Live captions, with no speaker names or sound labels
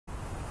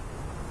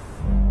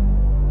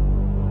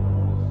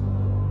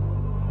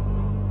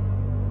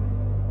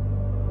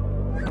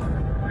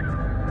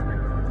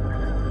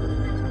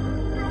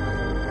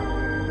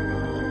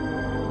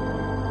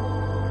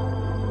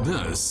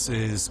This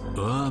is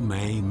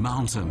Yiming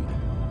Mountain.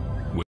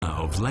 Winter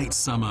of late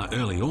summer,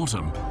 early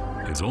autumn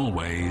is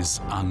always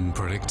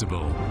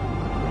unpredictable.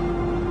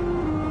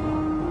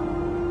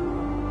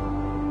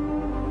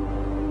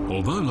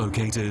 Although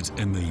located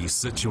in the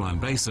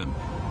Sichuan Basin,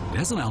 it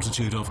has an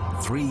altitude of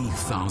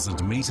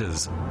 3,000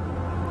 meters.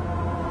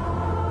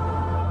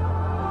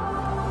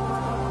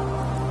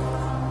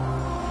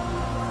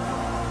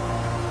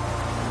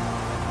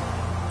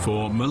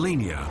 For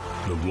millennia,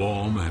 the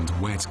warm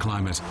and wet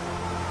climate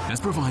has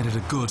provided a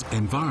good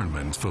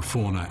environment for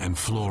fauna and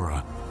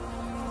flora.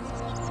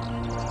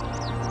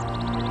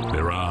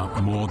 There are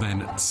more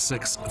than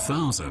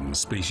 6,000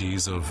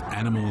 species of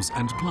animals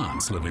and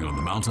plants living on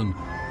the mountain,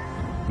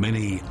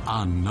 many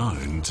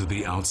unknown to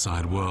the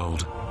outside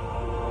world.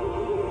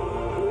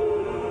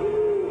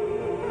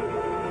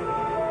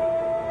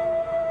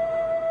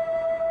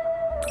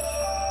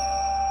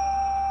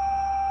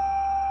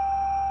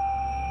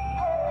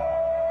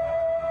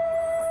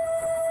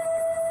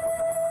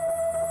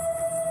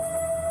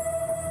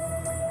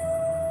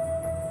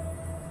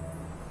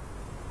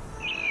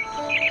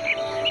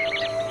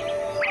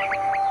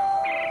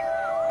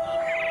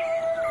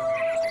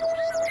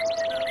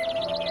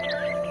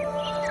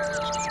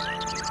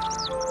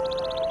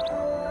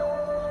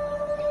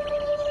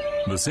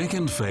 The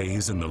second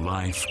phase in the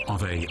life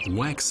of a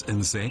wax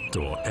insect,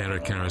 or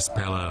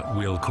Ericarispella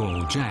we'll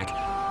call Jack,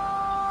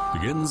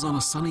 begins on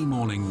a sunny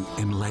morning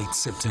in late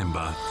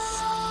September.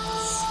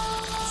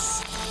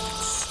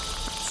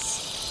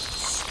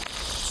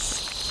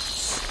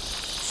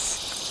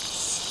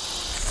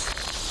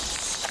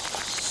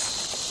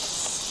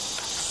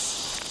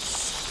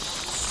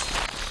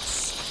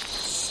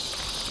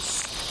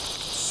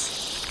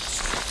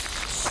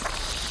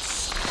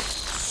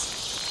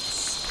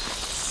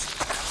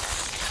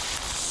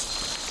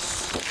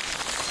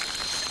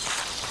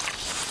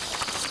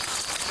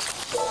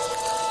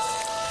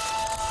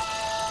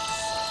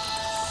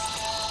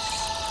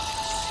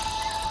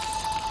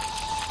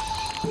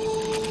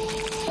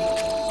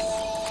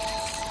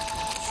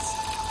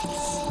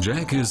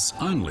 Jack is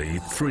only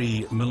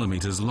 3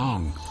 millimeters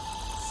long,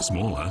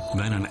 smaller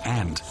than an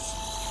ant.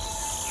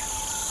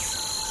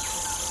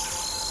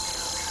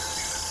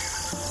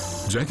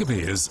 Jack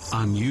appears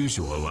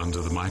unusual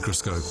under the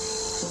microscope.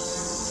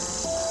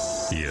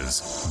 He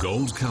is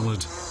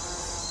gold-colored,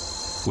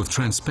 with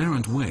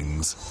transparent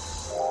wings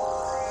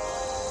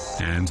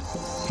and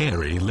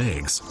hairy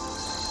legs.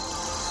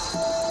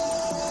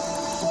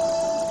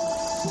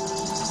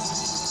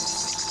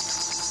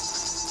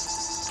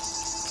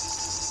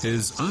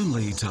 His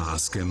only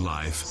task in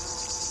life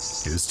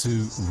is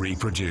to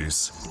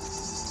reproduce.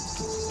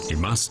 He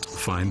must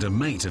find a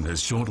mate in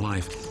his short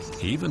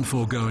life, even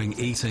foregoing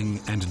eating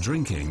and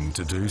drinking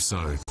to do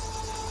so.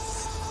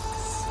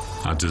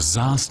 A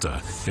disaster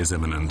is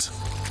imminent.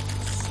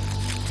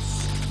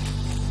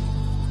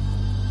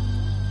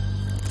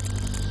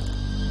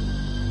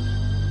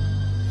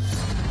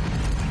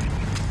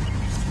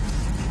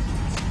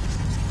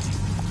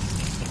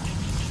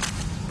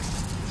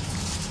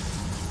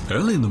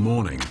 Early in the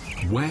morning,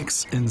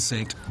 wax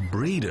insect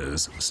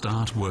breeders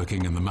start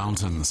working in the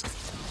mountains.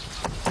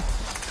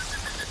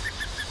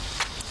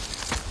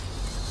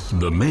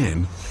 The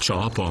men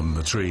chop on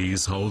the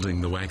trees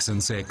holding the wax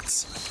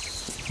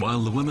insects, while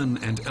the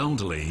women and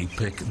elderly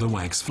pick the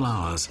wax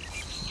flowers.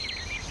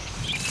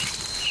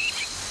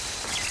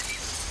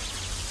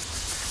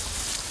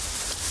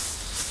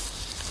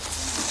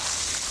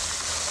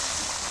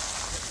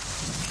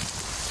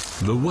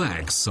 The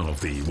wax of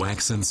the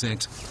wax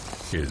insect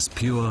is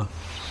pure,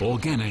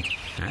 organic,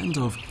 and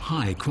of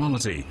high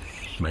quality,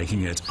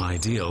 making it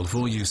ideal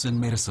for use in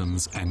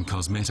medicines and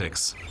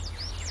cosmetics.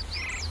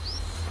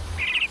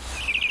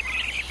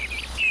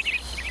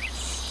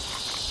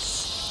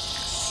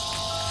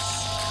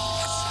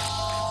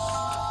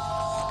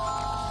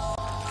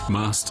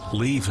 Must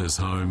leave his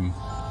home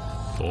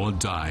or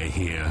die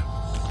here.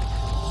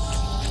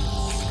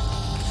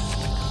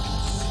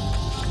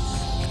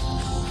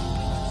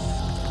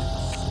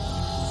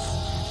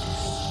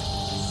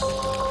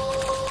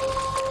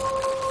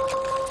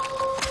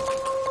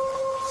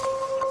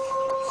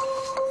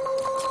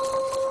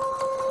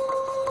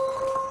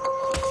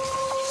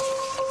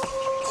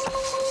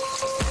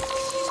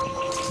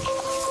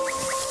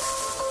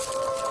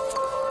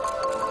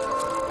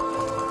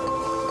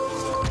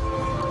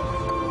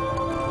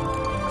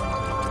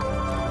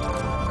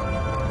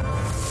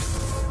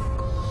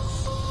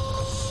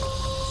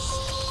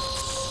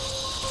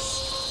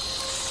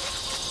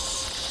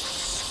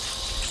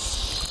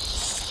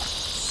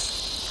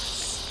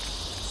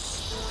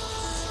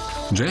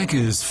 Jack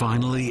is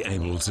finally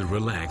able to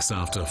relax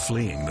after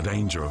fleeing the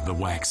danger of the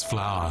wax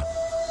flower.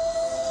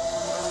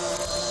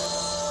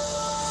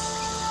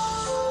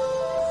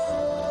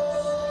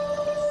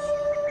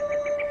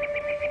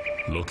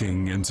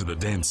 Looking into the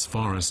dense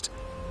forest,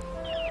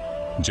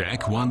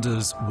 Jack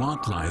wonders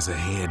what lies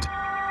ahead.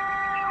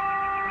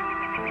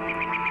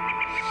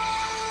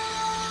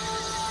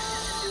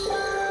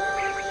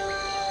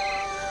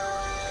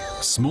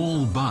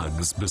 Small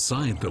bugs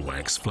beside the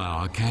wax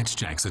flower catch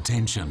Jack's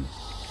attention.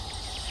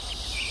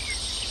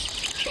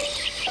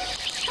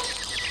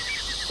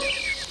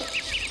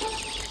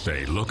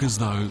 They look as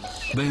though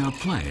they are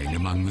playing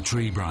among the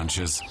tree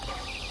branches.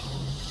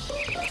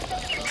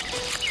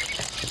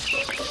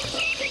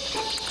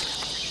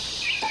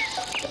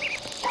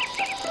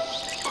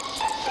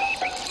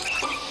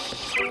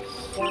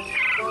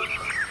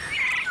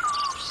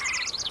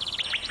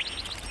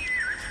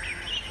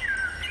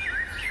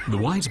 The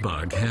white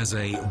bug has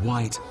a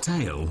white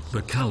tail,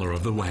 the color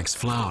of the wax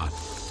flower,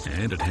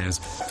 and it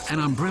has an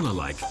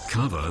umbrella-like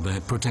cover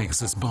that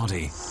protects its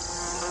body.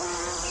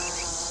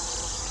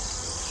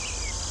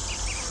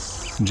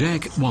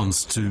 Jack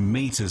wants to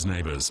meet his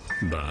neighbors,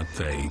 but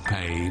they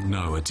pay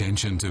no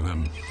attention to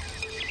him.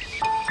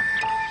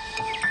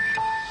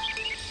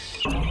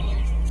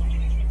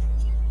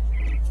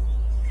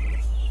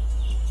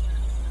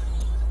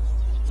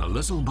 A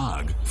little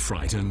bug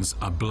frightens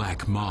a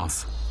black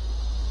moth.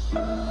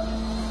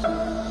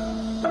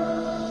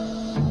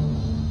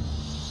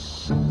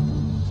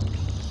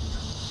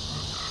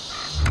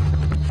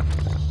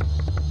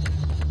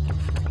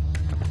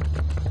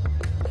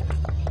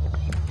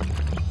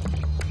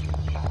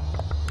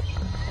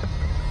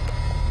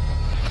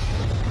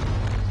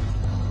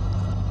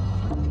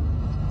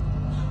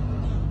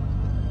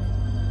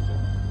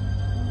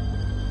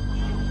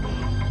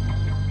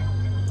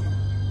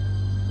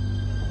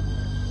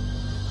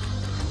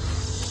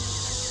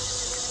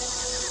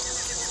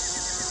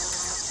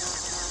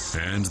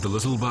 And the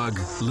little bug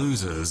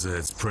loses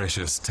its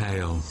precious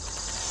tail.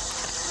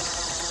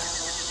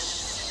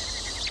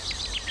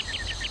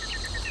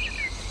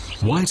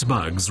 White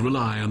bugs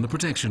rely on the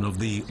protection of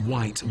the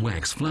white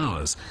wax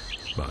flowers,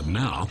 but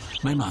now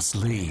they must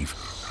leave.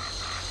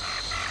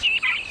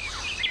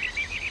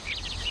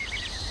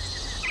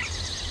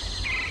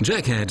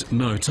 Jack had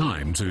no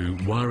time to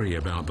worry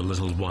about the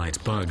little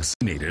white bugs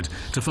he needed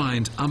to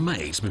find a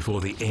mate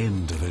before the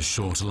end of his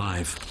short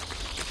life.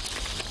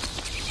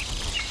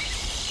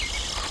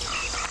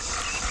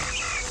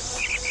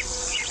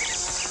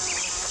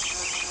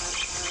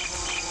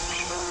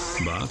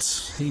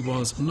 But he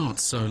was not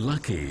so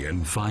lucky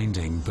in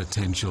finding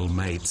potential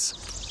mates.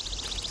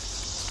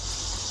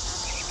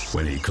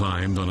 When he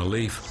climbed on a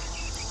leaf,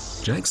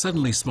 Jack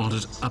suddenly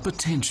spotted a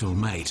potential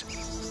mate.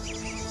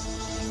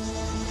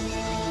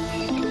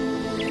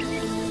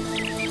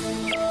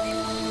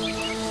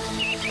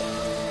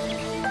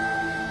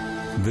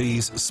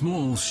 These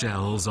small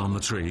shells on the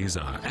trees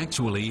are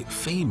actually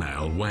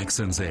female wax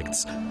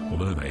insects,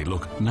 although they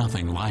look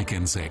nothing like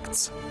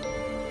insects.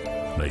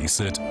 They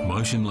sit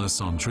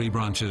motionless on tree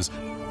branches,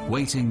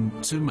 waiting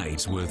to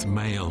mate with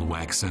male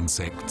wax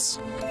insects.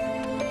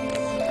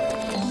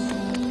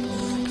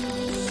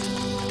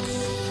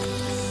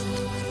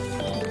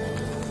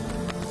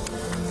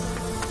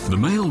 The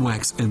male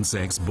wax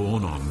insects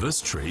born on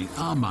this tree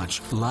are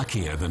much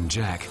luckier than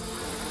Jack.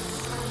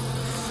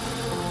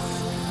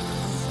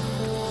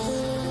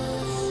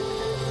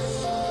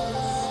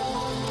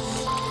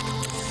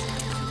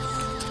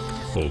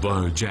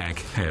 Although Jack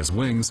has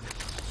wings,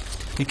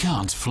 he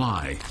can't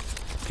fly.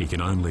 He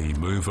can only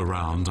move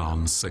around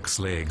on 6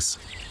 legs.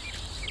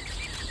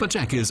 But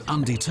Jack is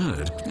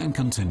undeterred and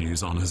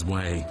continues on his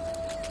way.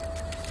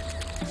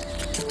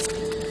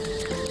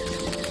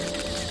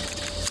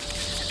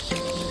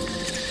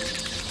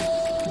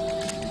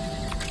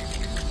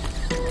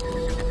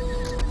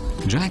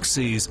 Jack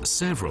sees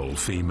several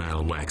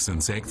female wax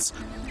insects,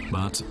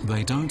 but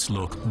they don't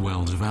look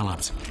well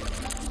developed.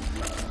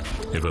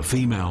 If a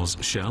female's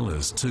shell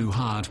is too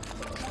hard,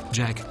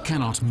 Jack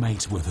cannot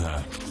mate with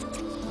her.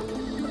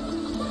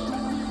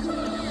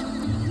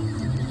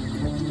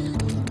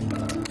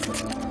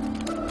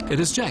 It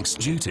is Jack's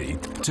duty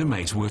to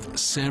mate with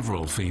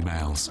several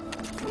females.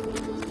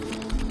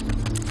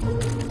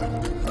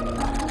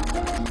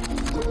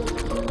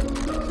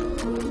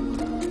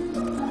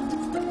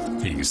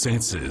 He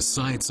sets his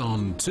sights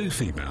on 2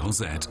 females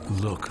that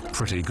look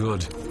pretty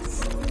good.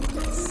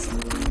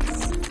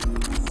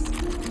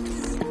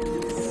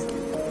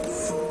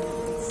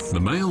 The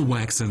male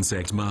wax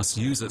insect must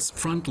use its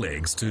front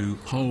legs to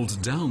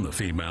hold down the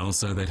female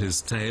so that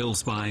his tail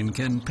spine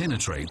can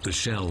penetrate the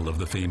shell of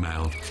the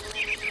female.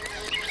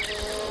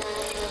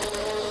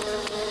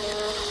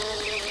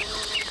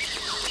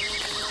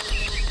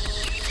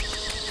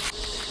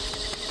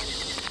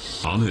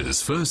 On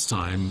his first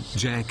time,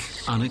 Jack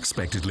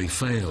unexpectedly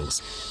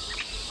fails.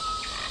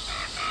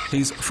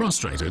 He's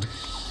frustrated,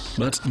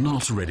 but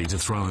not ready to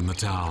throw in the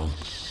towel.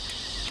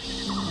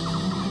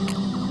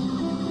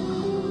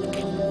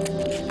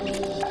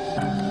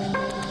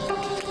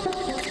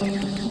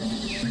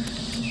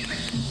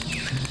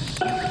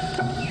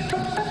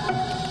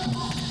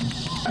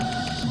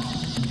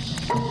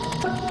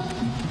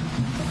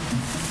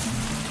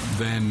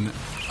 Then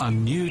a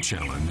new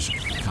challenge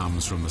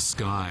comes from the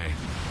sky.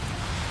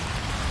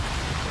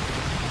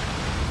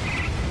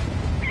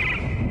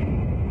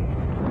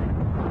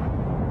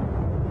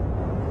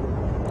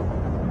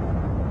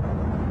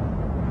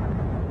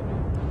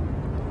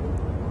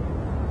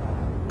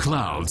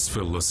 Clouds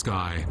fill the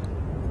sky.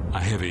 A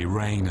heavy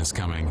rain is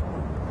coming.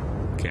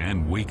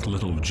 Can weak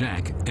little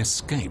Jack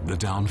escape the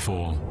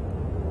downfall?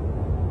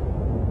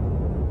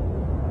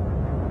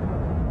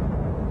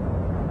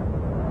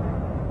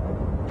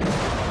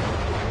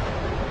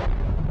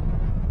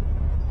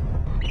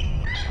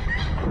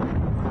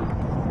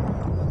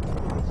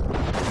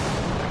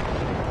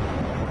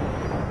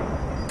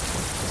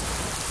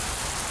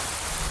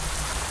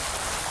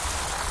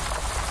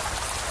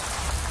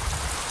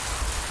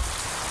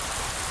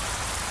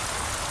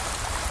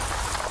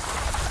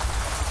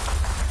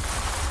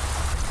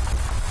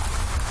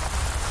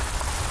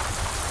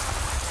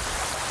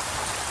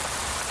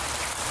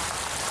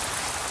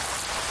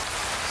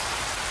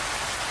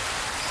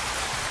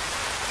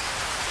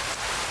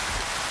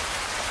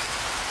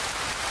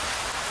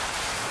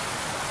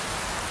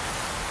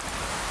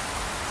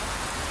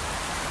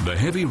 The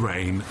heavy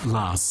rain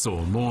lasts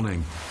all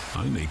morning,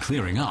 only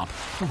clearing up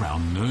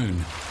around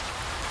noon.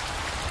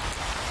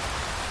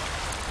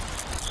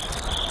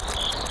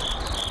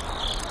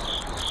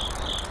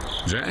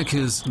 Jack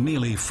is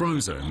nearly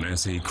frozen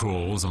as he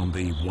crawls on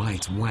the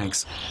white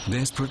wax,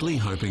 desperately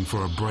hoping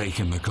for a break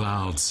in the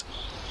clouds.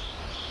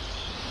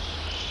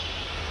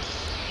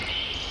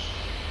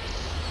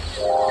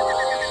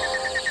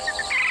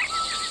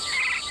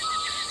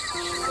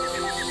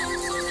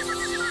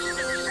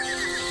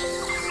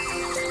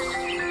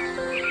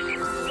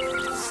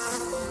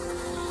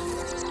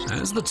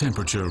 As the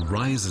temperature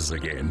rises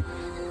again,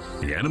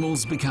 the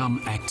animals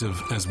become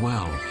active as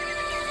well.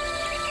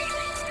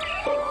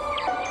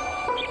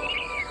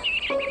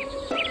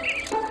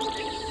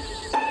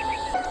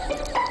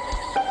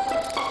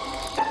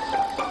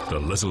 The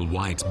little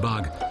white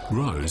bug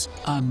grows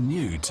a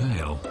new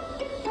tail.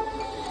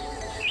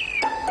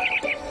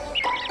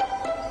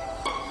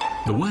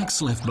 The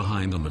wax left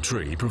behind on the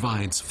tree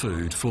provides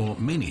food for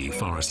many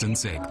forest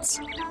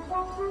insects.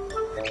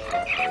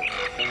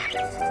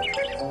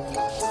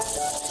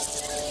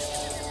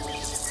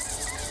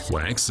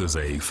 Wax is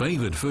a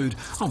favoured food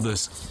of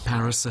this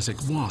parasitic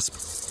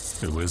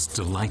wasp, who is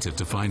delighted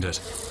to find it.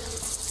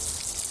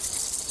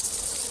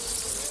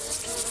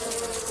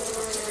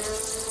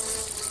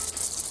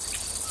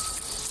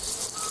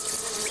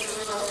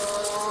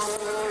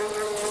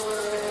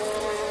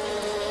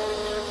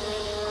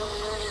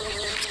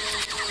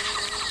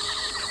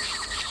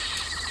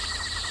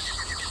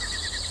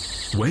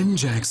 When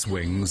Jack's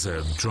wings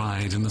have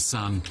dried in the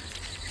sun,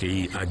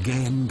 he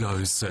again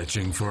goes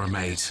searching for a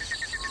mate.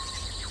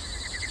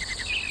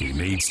 He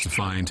needs to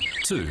find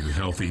 2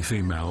 healthy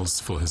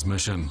females for his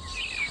mission.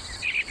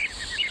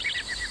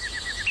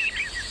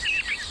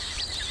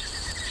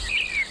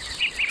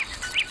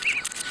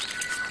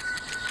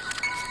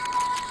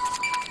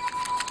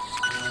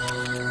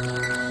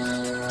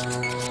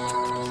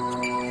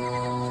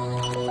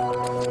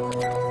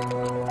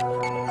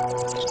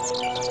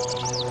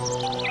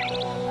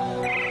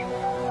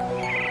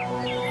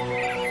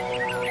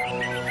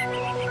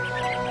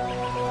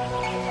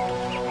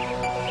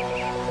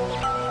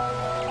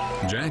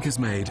 Jack has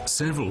made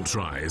several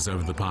tries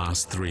over the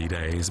past 3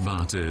 days,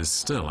 but is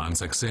still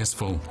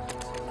unsuccessful.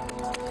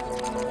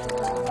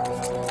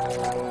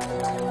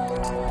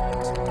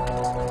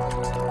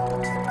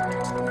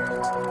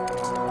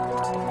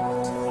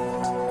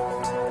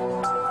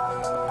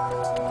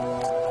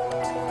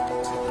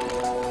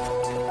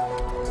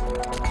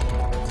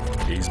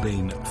 He's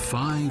been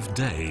 5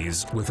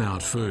 days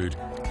without food,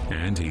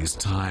 and he's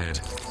tired.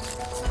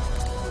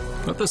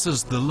 But this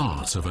is the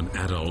lot of an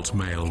adult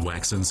male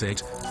wax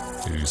insect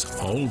whose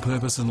whole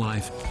purpose in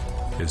life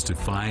is to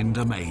find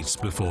a mate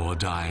before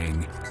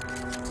dying.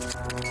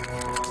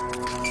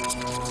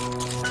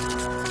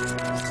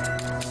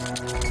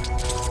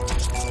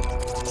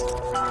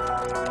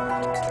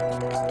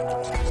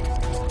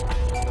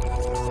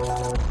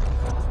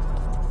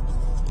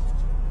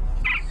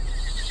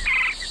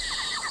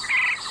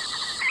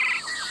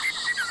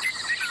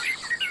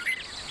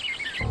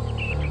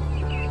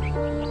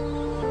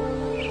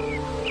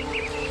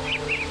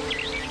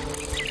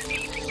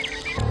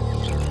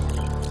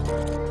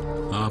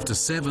 After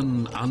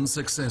 7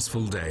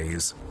 unsuccessful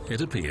days,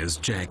 it appears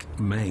Jack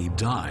may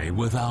die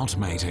without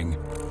mating.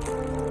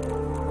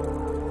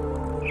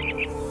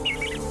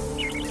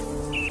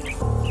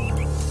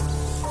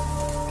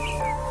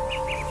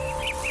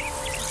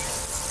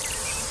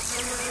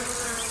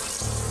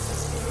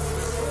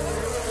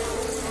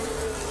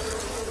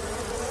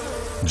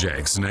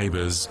 Jack's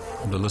neighbors,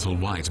 the little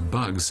white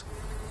bugs,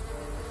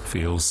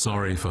 feel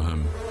sorry for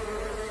him.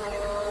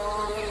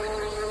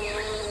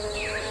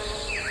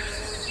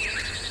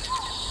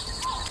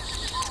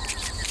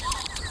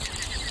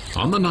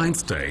 On the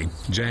 9th day,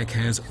 Jack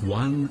has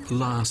one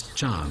last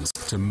chance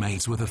to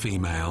mate with a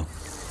female.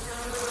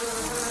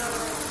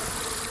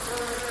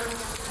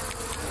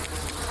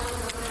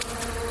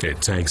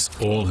 It takes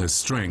all his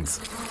strength,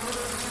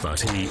 but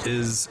he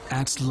is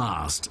at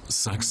last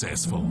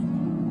successful.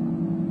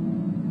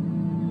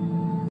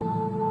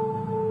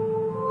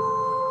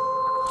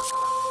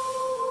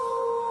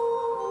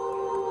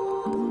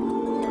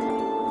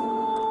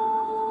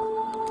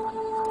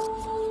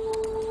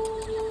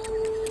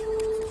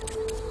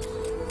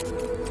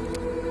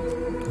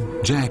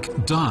 Jack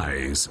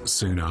dies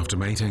soon after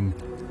mating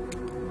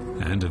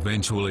and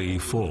eventually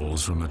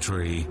falls from the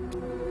tree.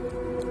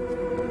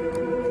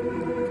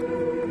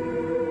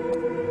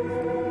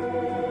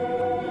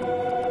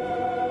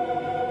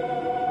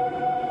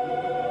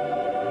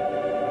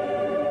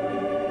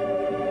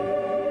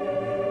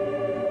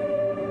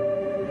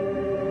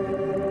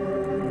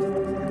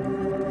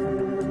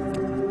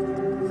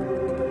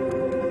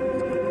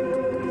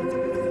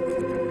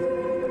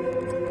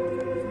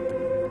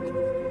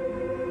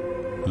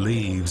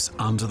 Leaves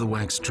under the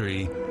wax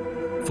tree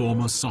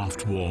form a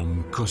soft,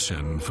 warm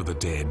cushion for the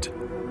dead.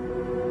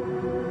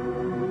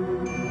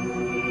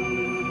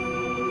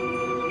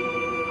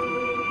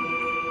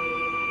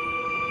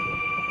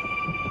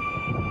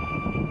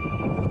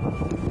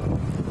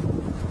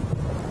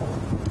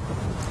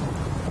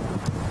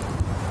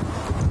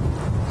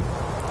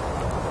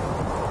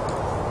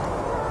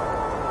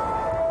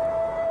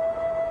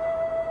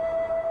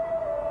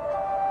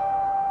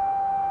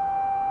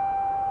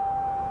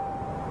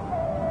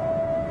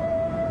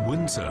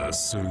 Winter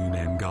soon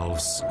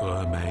engulfs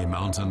Yiming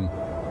Mountain,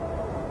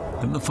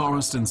 and the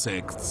forest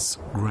insects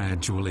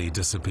gradually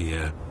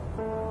disappear.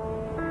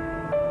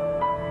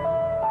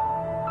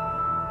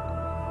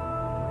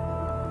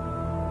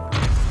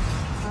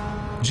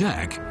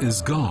 Jack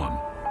is gone,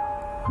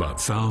 but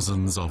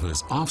thousands of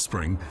his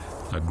offspring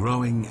are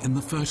growing in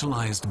the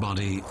fertilized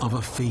body of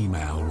a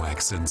female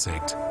wax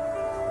insect.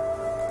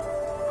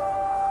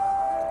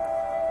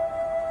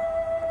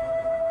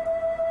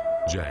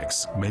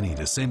 Jack's many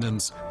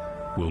descendants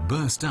will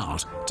burst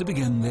out to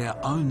begin their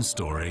own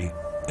story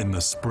in the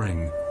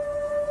spring.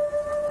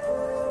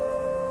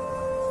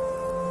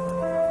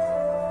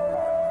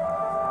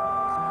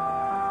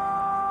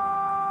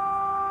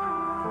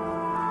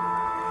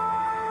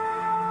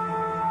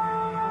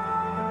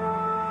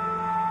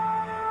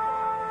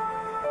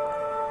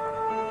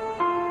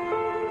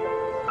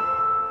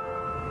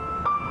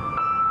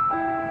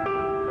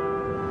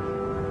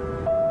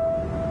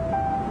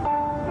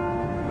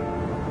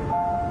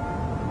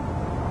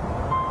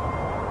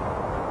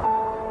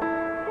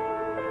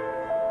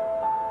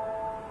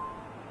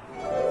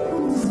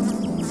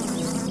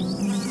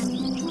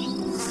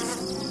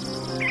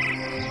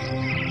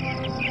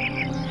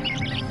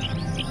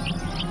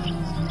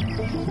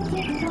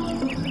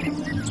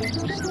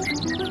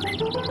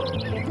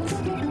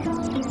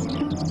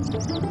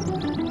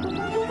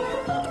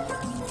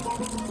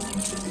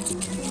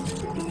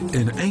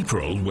 In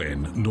April,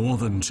 when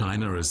northern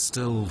China is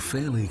still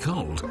fairly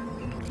cold,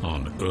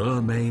 on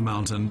Yiming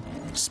Mountain,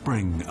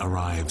 spring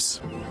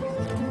arrives.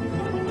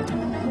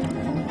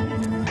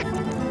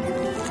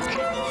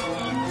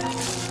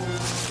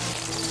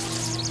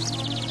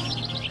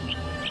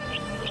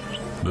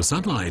 The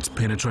sunlight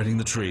penetrating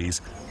the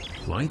trees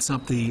lights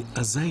up the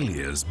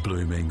azaleas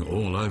blooming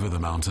all over the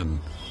mountain.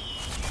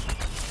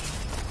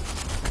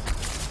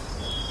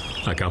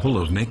 A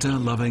couple of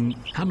nectar-loving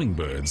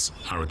hummingbirds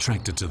are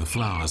attracted to the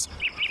flowers.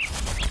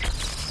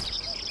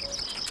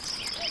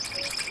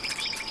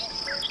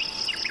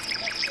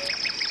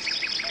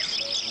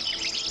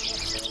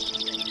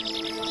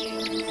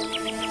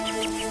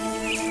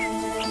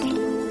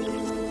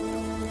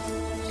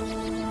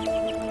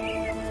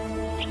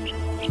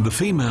 The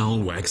female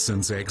wax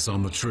insects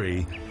on the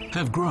tree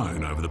have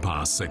grown over the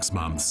past 6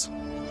 months.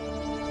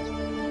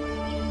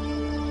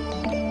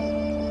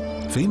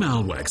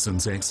 Female wax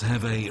insects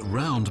have a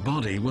round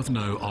body with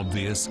no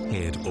obvious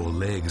head or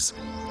legs.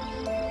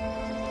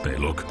 They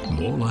look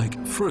more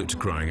like fruit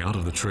growing out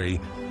of the tree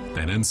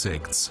than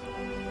insects.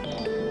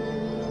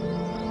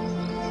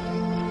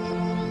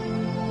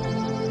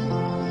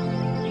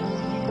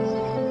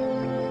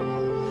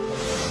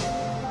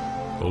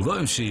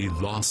 Although she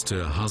lost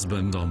her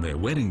husband on their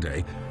wedding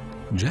day,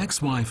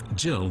 Jack's wife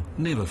Jill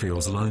never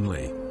feels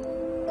lonely.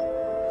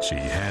 She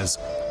has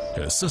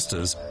her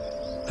sisters,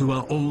 who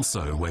are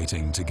also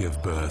waiting to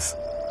give birth.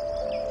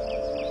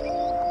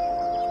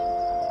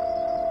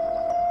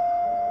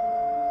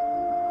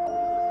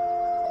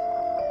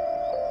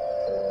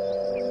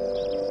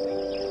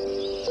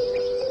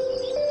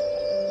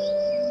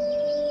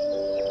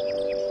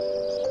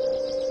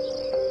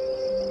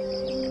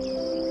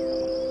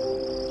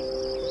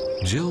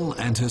 Jill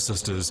and her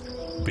sisters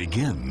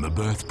begin the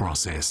birth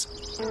process.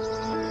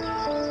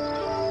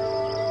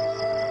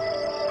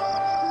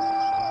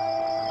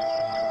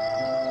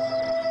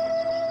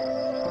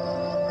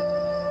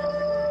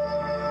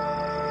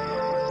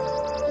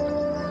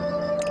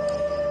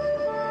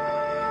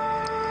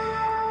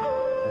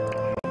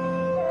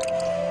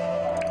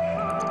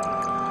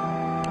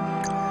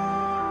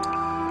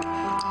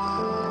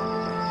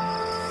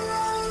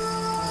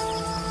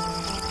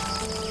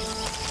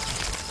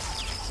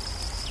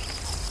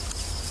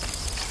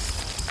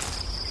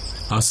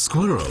 A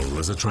squirrel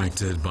is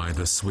attracted by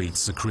the sweet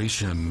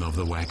secretion of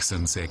the wax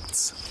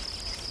insects.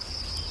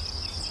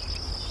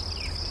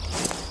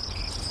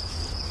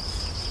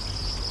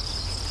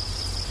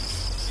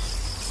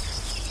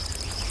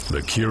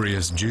 The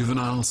curious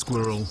juvenile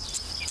squirrel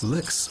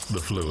licks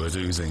the fluid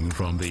oozing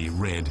from the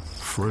red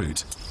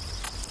fruit.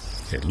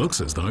 It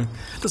looks as though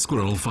the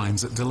squirrel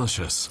finds it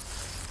delicious.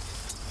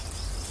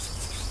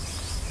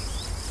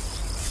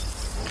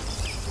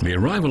 The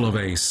arrival of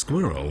a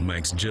squirrel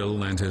makes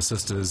Jill and her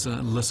sisters a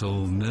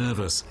little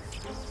nervous.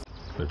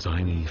 The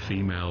tiny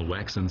female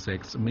wax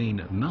insects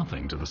mean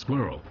nothing to the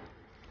squirrel.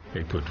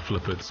 It could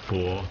flip its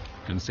paw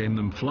and send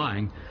them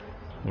flying,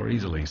 or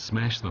easily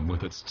smash them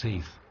with its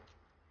teeth.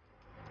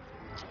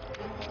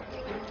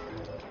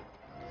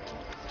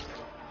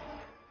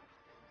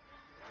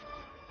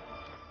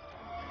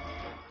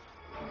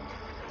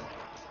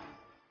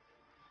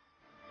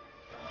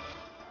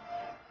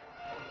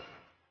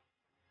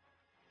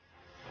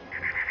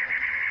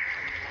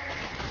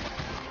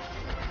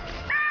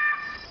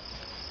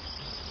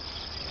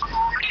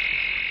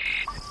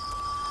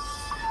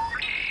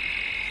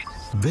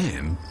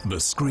 Then, the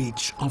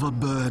screech of a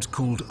bird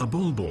called a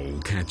bulbul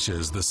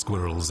catches the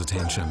squirrel's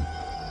attention.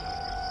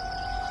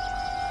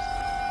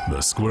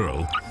 The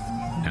squirrel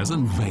has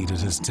invaded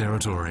his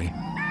territory.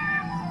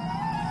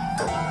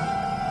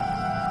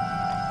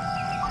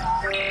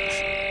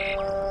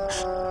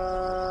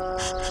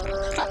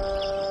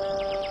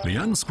 The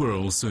young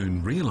squirrel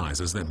soon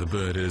realizes that the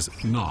bird is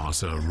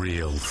not a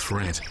real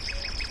threat.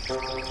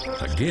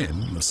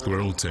 Again, the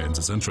squirrel turns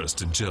its interest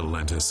to Jill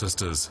and her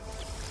sisters.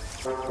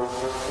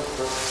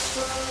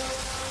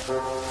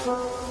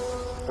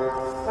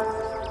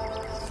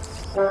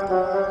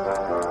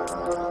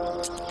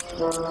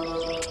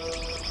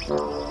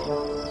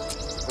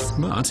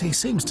 But he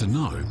seems to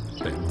know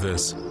that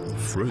this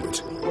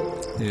fruit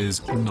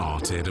is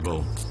not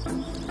edible.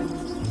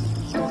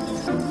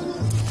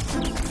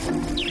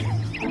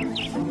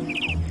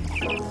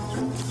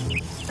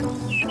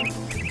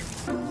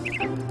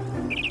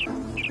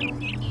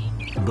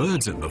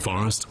 Birds in the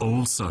forest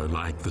also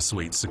like the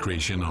sweet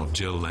secretion of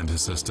Jill and her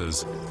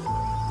sisters.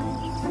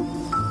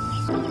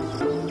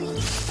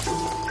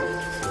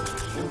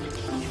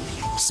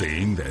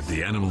 Seeing that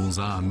the animals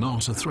are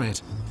not a threat,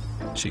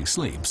 she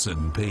sleeps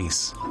in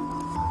peace.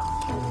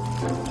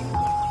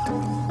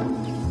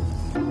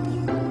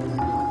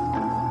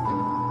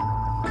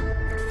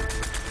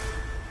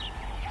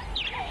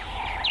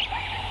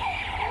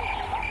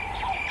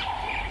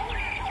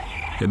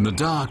 In the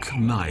dark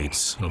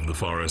night of the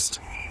forest,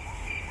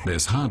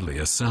 there's hardly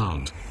a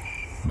sound,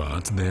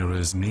 but there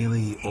is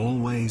nearly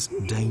always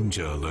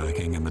danger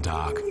lurking in the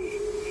dark.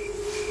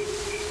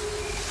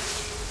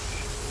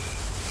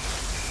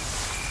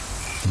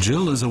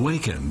 Jill is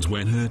awakened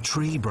when her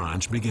tree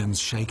branch begins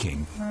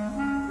shaking.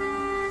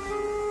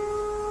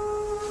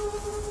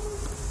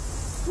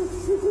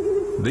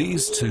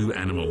 These two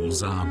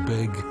animals are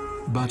big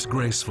but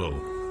graceful,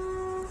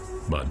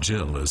 but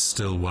Jill is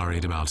still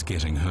worried about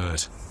getting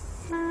hurt.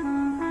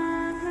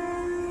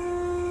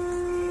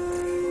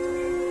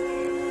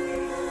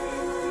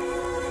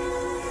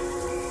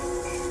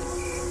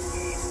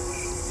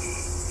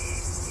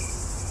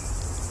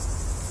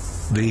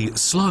 The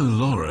slow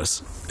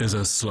loris is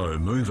a slow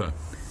mover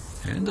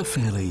and a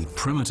fairly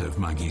primitive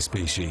monkey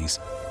species.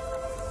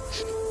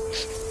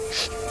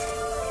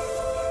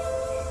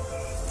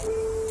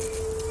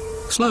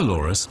 Slow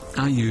loris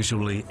are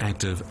usually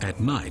active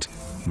at night,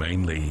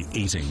 mainly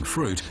eating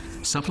fruit,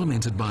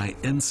 supplemented by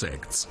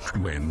insects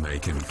when they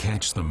can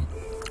catch them.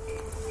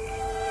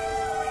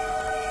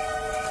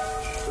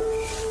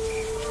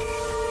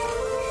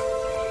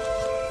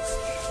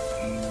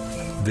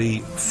 The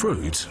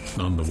fruit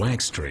on the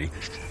wax tree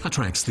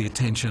attracts the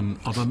attention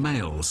of a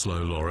male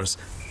slow loris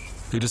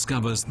who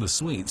discovers the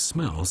sweet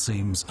smell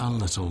seems a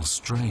little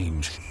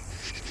strange.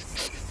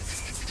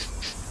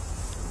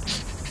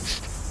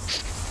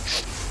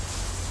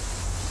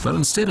 But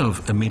instead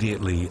of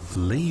immediately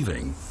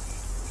leaving,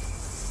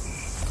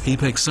 he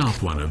picks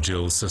up one of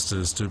Jill's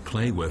sisters to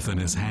play with in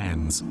his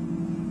hands.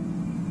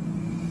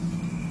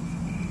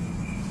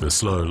 The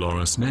slow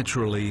loris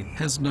naturally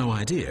has no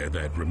idea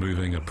that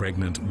removing a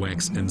pregnant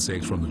wax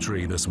insect from the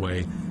tree this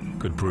way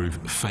could prove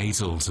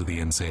fatal to the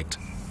insect.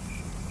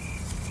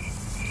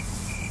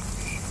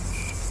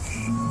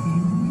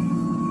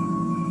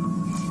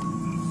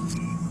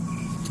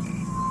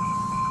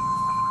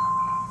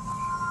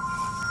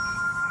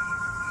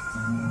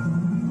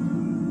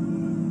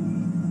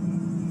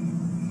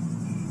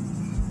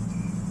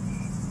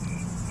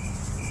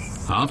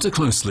 After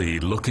closely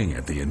looking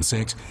at the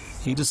insect,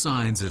 he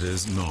decides it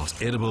is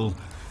not edible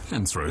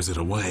and throws it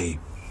away.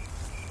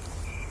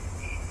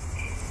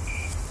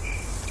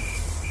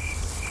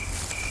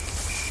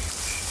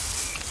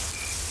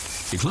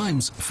 He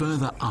climbs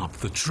further up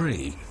the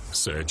tree,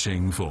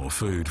 searching for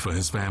food for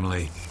his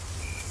family.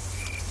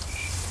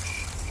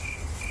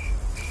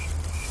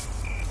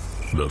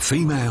 The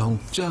female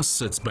just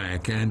sits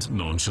back and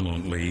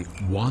nonchalantly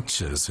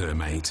watches her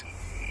mate.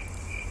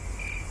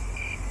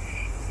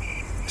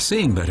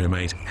 Seeing that her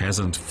mate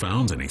hasn't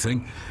found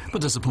anything, the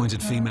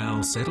disappointed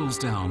female settles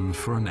down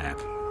for a nap.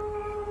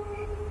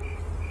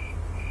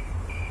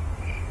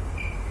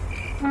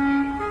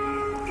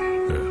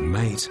 Her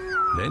mate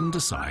then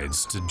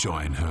decides to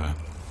join her.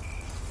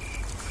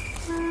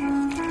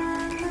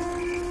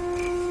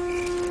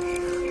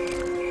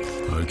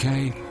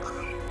 Okay,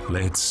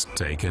 Let's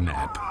take a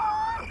nap.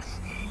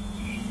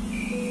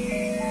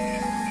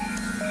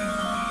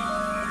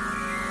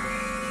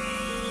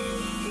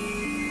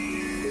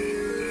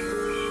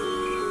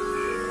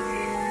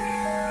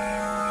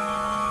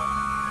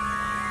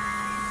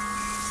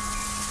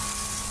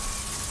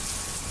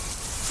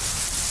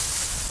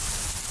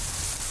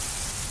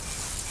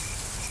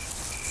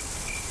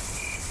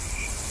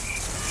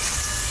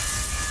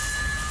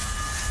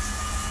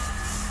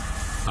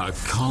 A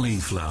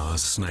cauliflower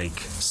snake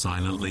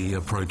silently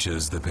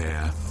approaches the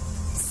pair.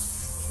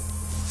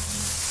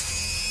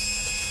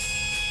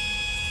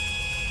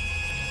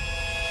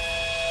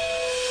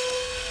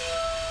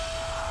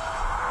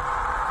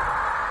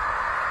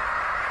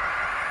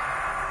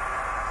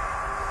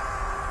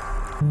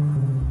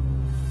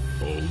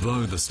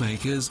 Although the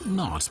snake is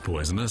not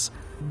poisonous,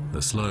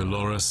 the slow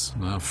loris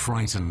are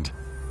frightened.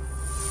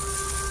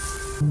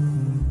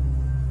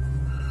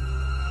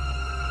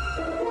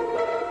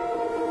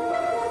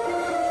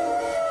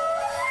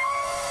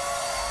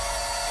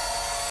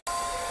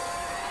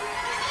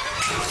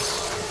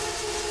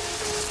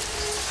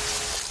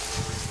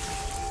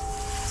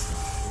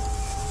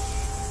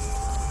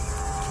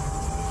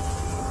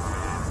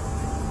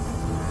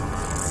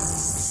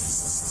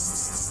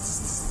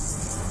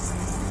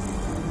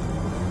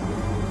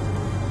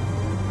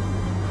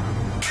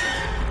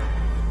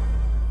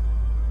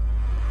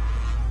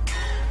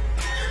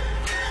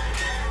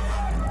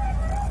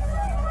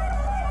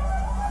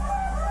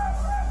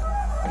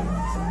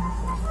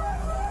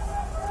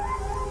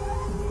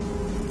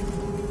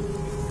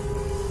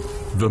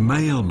 The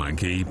male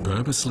monkey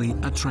purposely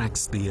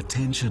attracts the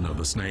attention of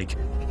the snake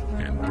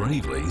and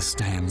bravely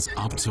stands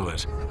up to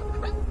it.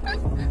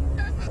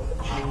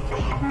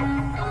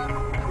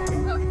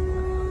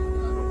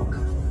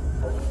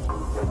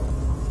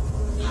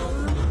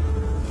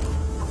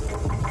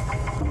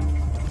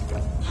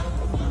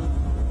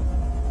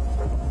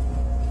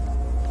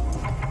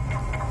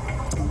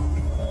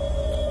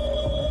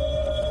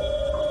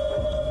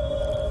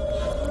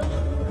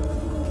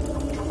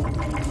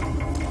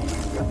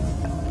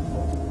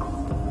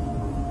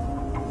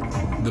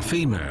 The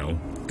female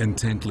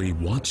intently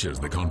watches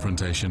the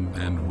confrontation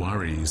and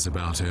worries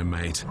about her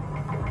mate.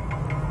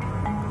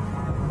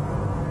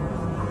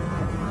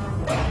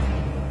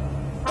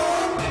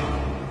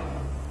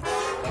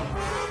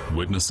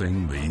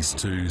 Witnessing these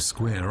two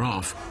square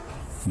off,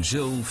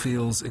 Jill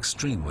feels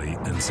extremely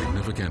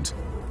insignificant.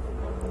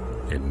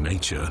 In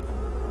nature,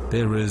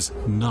 there is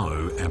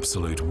no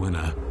absolute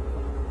winner.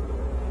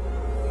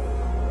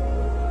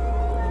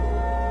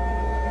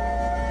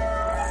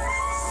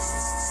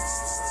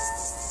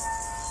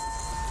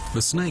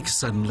 The snake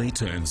suddenly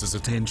turns his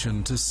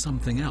attention to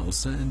something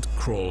else and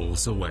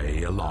crawls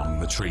away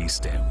along the tree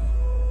stem.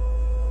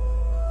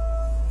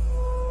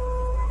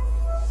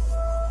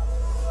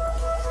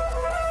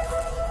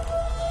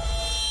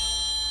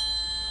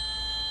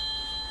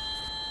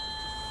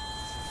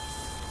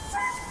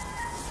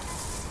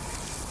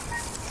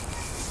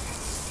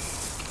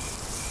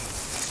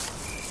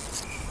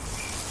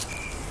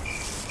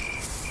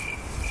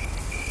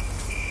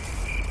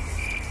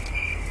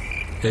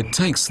 It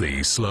takes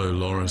the slow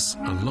loris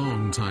a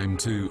long time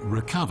to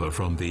recover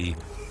from the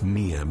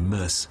near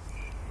miss.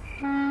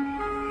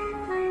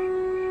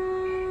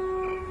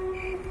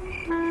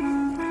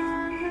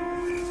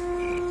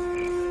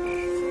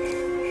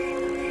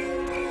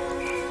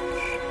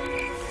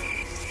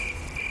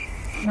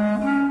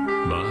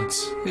 But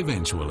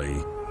eventually,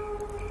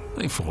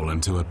 they fall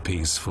into a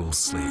peaceful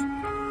sleep.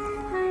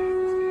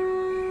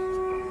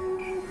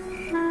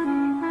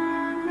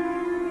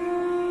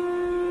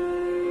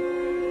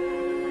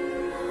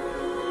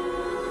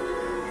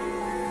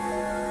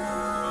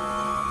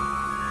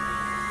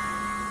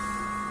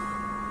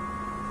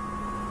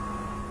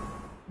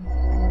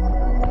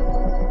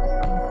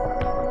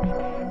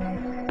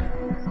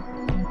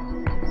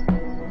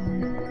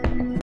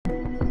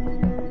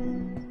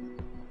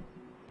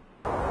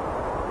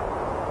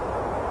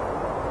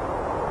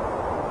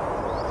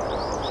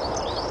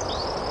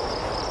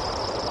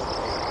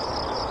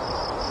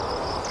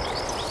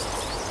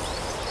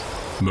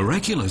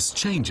 Miraculous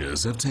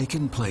changes have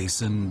taken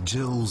place in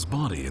Jill's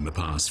body in the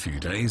past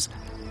few days.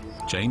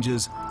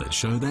 Changes that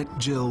show that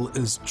Jill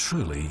is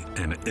truly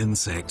an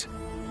insect.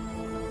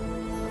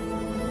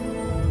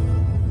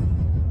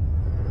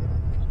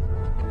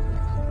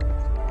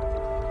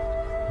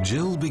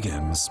 Jill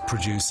begins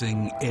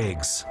producing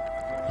eggs,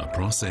 a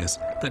process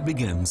that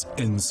begins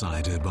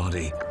inside her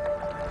body.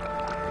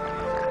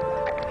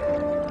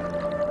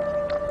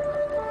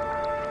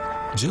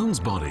 Jill's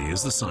body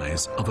is the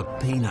size of a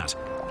peanut,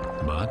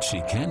 but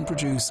she can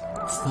produce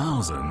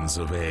thousands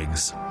of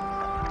eggs.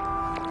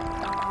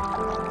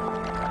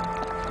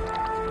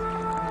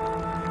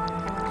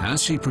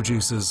 As she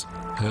produces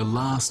her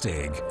last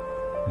egg,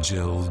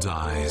 Jill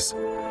dies.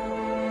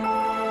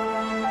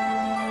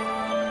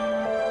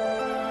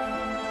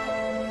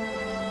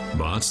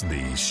 But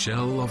the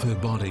shell of her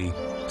body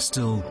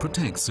still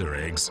protects her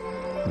eggs,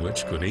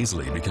 which could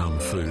easily become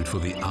food for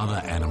the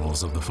other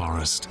animals of the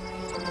forest.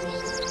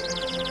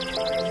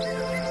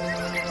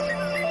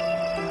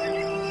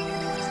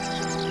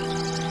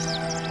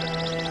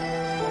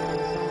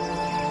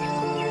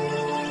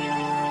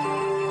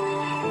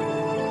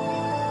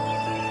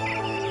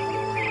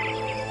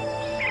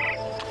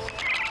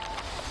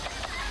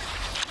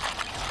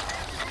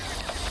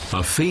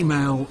 A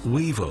female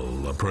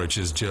weevil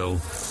approaches Jill,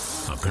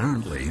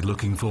 apparently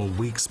looking for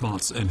weak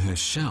spots in her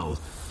shell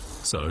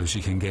so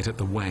she can get at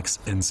the wax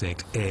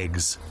insect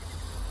eggs.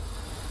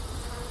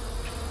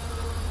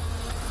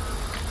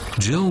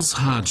 Jill's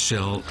hard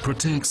shell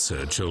protects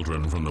her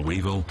children from the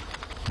weevil,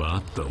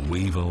 but the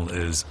weevil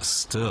is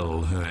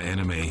still her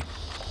enemy.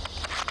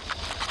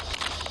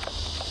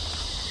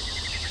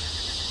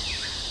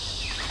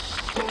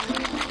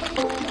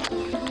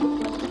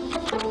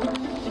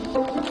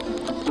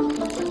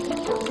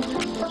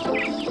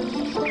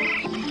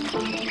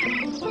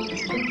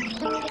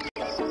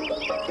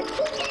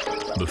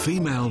 The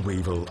female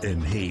weevil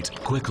in heat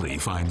quickly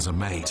finds a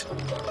mate.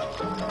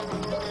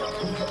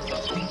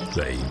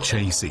 They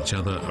chase each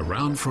other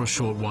around for a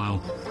short while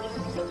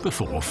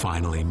before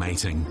finally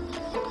mating.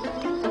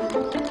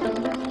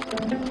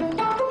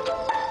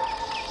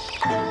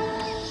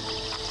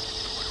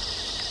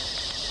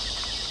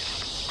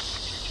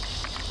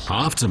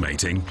 After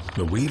mating,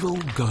 the weevil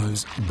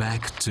goes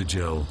back to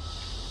Jill.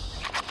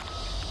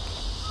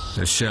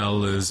 The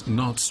shell is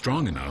not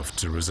strong enough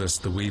to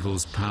resist the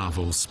weevil's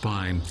powerful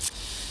spine,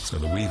 so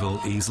the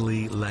weevil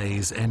easily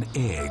lays an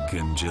egg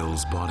in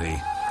Jill's body.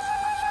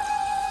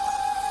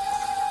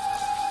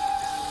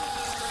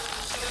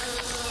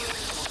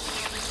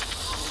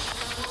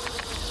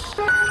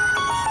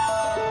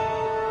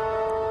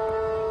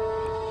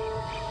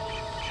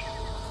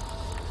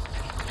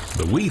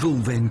 The weevil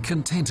then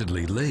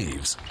contentedly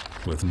leaves,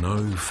 with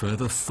no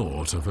further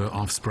thought of her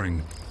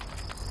offspring.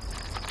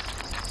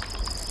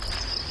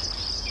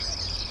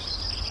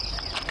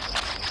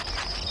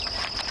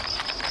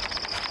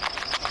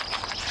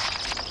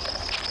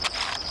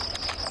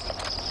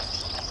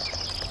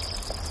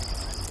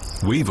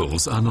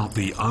 Weevils are not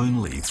the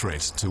only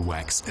threat to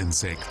wax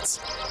insects.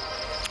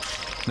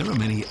 There are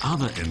many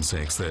other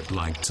insects that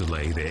like to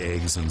lay their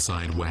eggs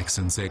inside wax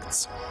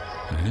insects,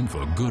 and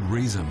for good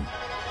reason.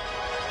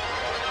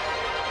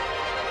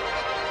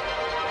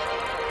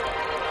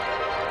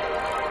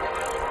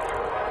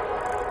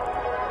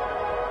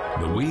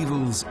 The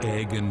weevil's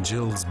egg in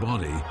Jill's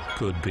body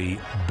could be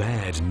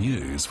bad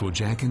news for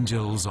Jack and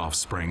Jill's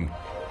offspring.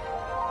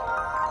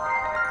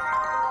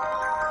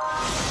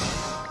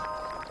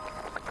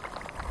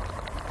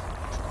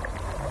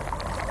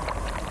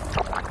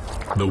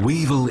 The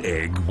weevil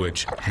egg,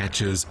 which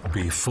hatches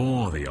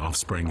before the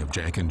offspring of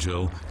Jack and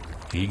Jill,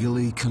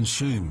 eagerly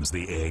consumes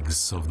the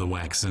eggs of the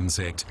wax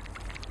insect.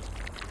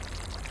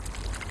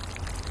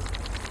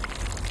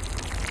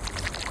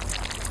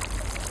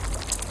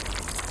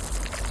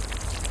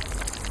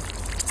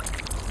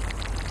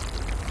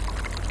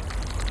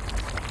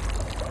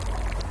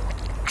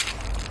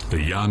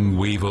 The young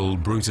weevil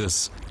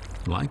Brutus,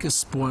 like a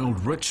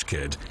spoiled rich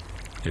kid,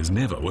 is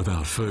never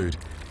without food,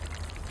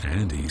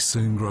 and he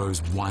soon grows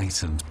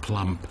white and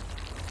plump.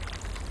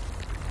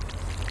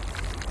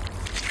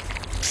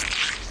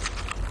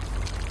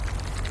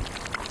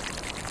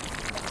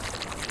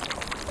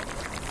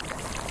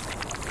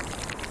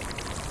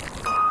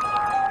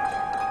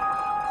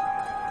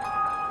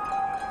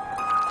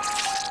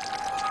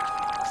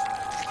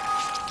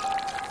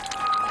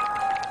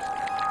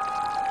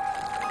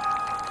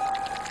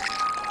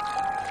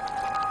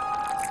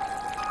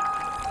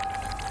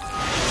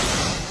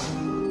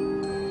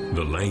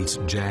 The late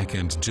Jack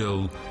and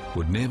Jill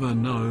would never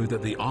know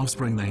that the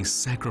offspring they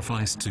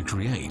sacrificed to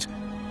create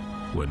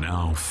were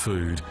now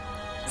food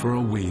for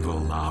a weevil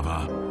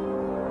larva.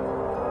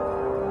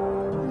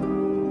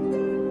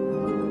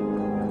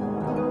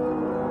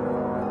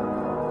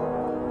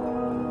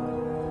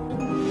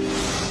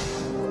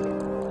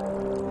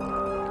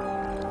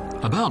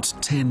 About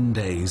 10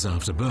 days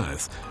after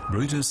birth,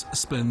 Brutus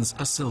spins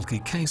a silky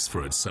case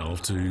for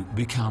itself to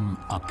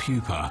become a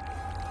pupa.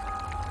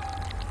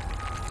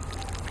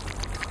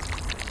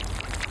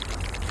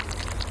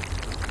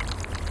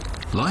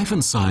 Life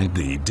inside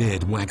the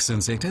dead wax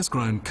insect has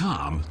grown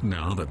calm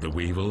now that the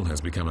weevil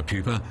has become a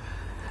pupa,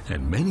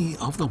 and many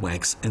of the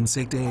wax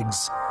insect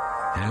eggs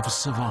have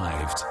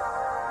survived.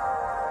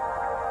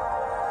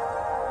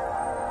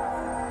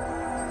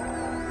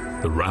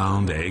 The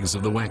round eggs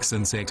of the wax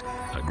insect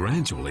are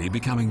gradually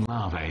becoming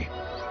larvae.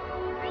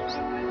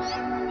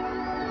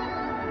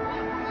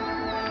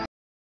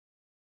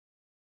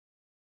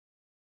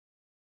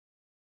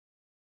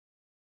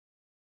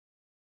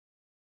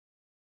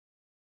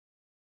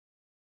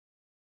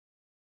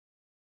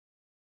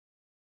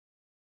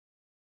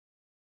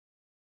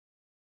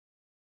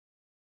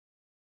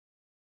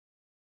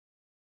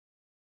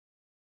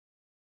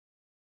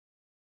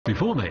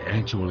 Before they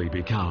actually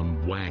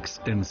become wax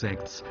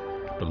insects,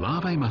 the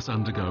larvae must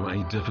undergo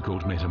a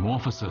difficult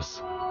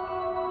metamorphosis.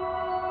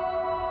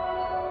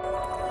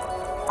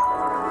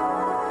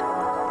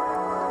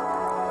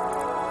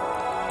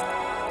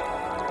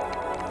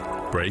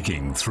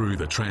 Breaking through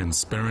the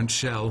transparent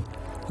shell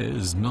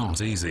is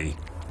not easy.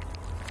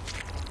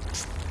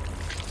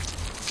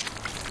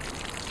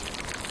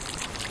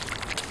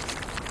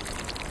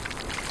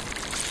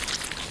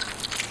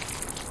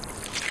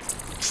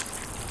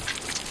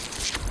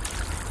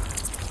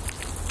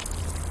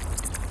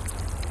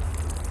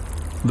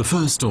 The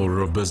first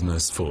order of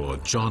business for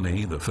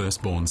Johnny, the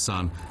firstborn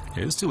son,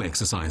 is to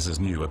exercise his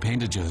new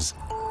appendages.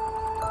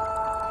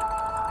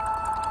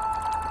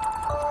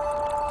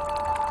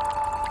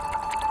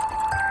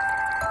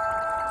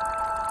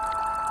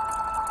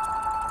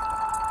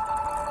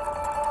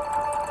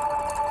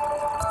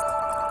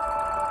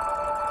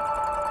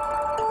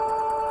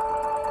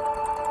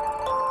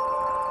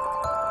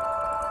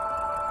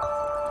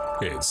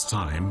 It's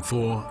time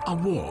for a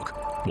walk,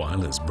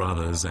 while his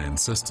brothers and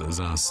sisters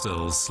are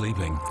still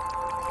sleeping.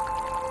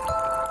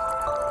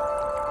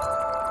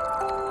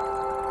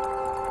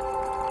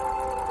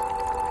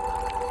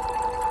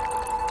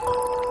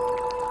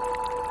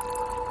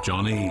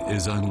 Johnny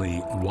is only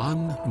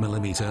 1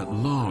 millimeter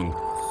long,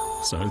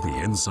 so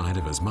the inside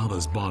of his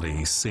mother's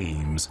body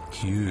seems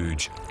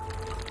huge.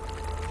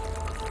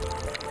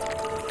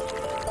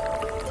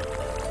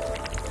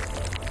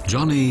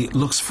 Johnny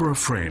looks for a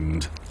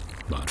friend,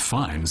 but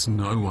finds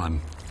no one.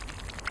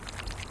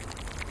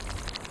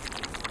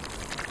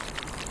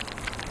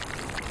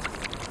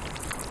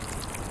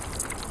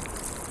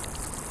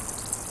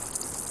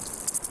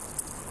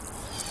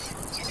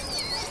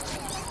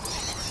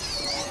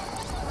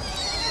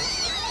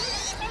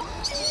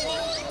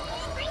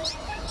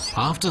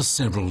 After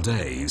several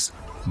days,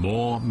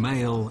 more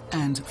male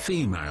and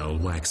female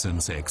wax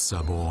insects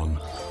are born.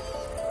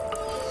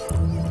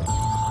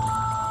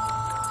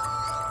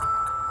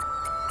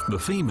 The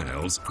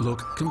females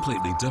look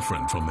completely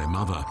different from their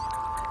mother.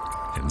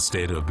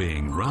 Instead of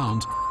being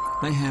round,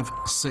 they have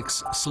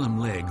 6 slim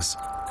legs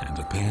and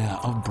a pair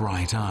of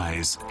bright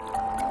eyes.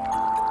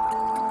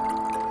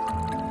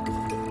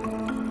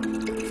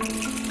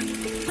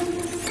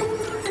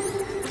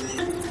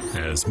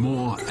 As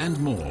more and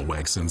more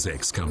wax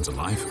insects come to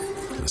life,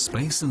 the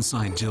space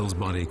inside Jill's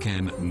body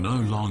can no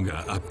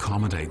longer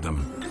accommodate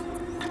them.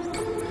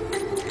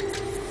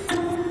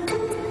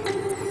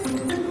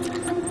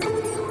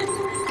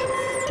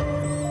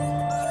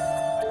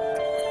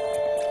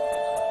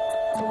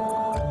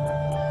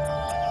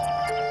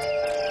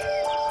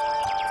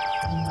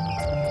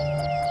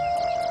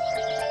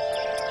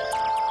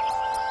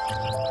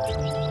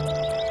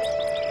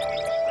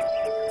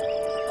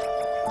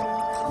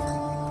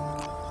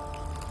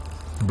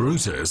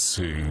 Brutus,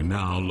 who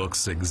now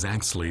looks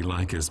exactly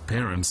like his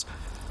parents,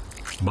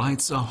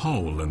 bites a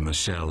hole in the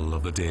shell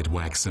of the dead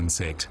wax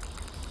insect.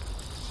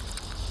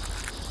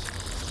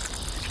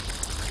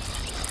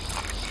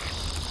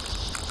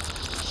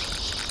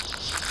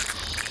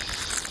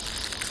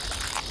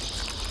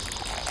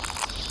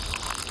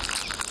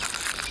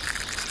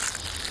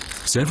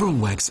 Several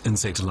wax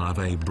insect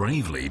larvae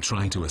bravely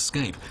try to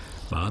escape,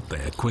 but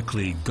they're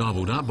quickly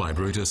gobbled up by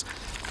Brutus,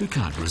 who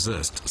can't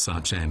resist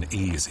such an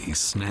easy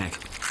snack.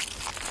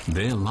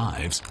 Their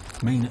lives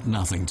mean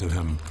nothing to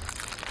him.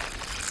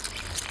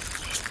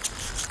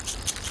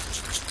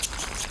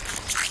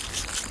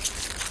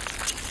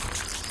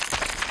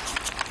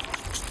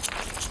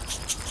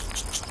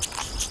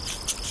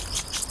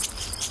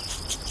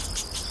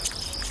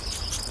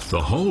 The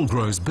hole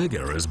grows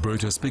bigger as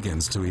Brutus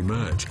begins to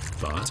emerge,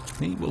 but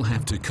he will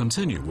have to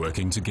continue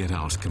working to get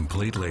out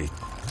completely.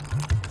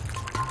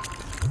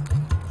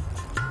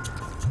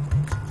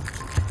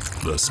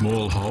 The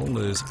small hole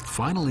is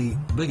finally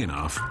big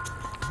enough,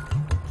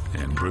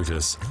 and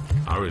Brutus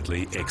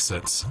hurriedly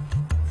exits.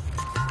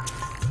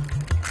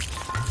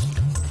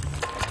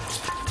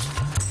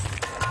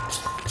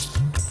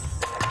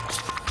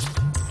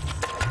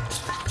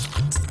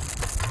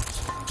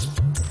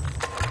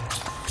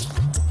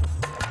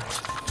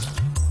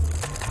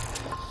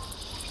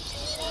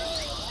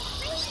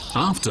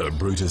 After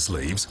Brutus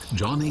leaves,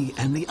 Johnny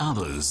and the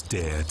others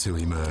dare to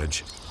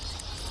emerge.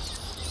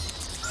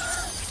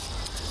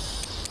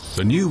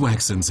 The new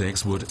wax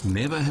insects would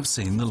never have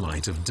seen the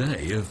light of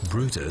day if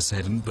Brutus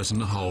hadn't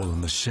bitten a hole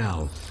in the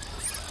shell.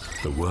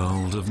 The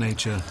world of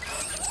nature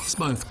is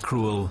both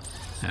cruel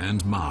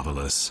and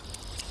marvelous.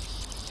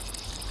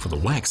 For the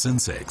wax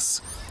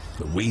insects,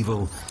 the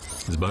weevil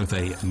is both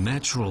a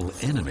natural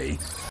enemy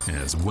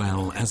as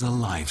well as a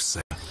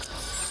lifesaver.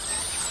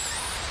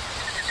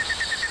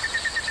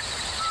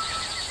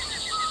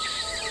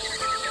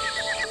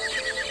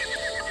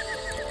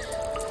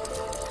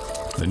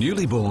 The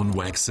newly born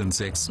wax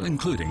insects,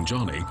 including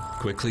Johnny,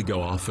 quickly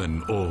go off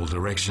in all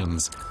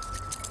directions.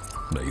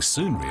 They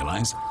soon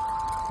realize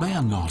they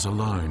are not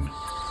alone.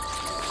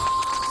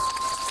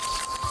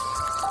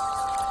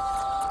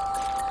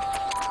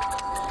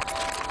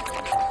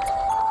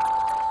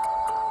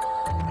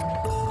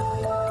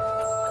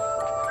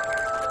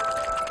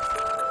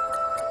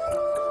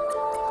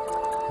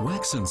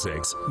 Wax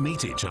insects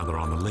meet each other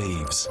on the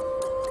leaves.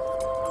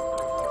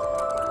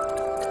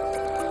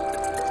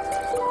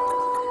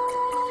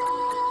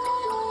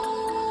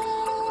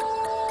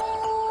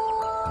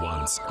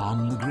 once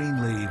on the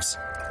green leaves,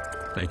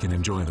 they can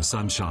enjoy the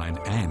sunshine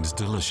and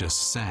delicious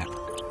sap.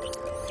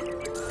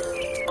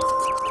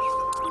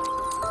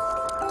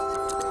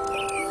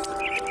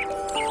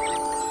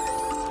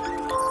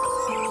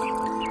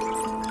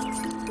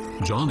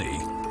 Johnny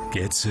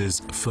gets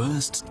his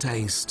first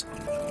taste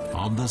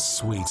of the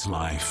sweet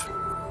life.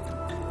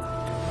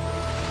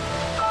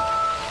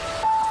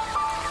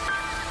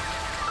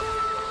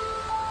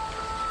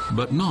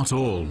 But not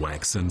all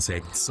wax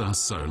insects are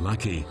so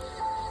lucky.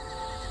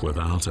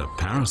 Without a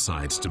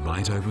parasite to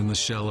bite open the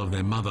shell of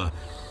their mother,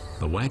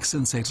 the wax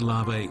insect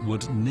larvae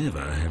would never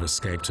have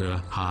escaped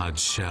her hard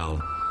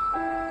shell.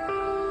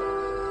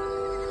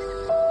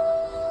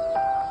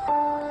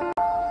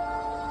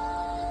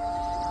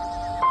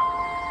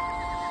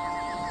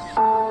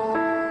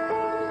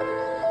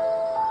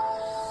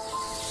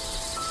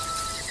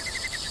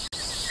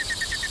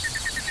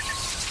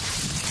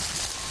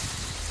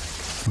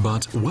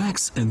 But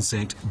wax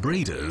insect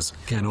breeders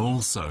can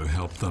also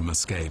help them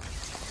escape.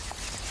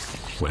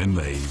 When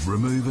they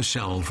remove a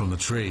shell from the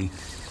tree,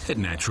 it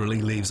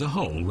naturally leaves a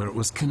hole where it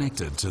was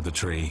connected to the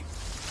tree.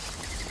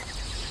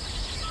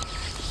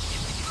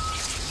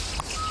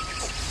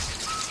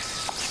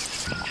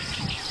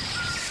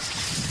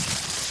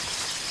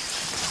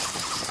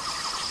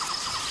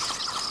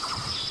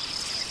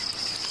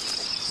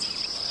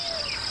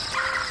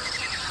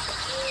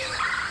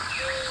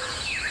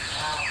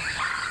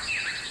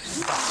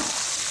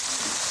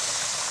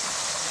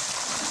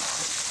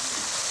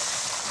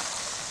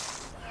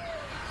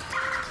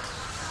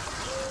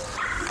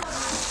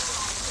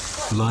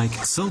 Like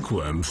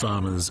silkworm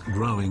farmers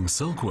growing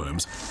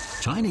silkworms,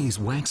 Chinese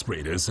wax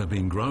breeders have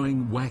been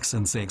growing wax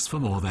insects for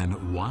more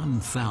than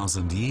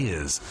 1,000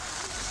 years.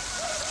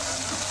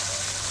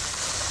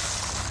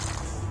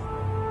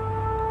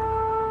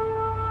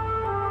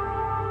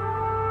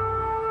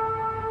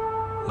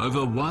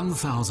 Over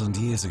 1,000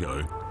 years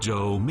ago,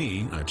 Zhou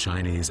Mi, a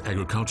Chinese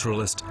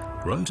agriculturalist,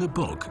 wrote a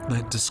book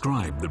that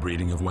described the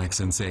breeding of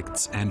wax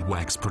insects and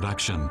wax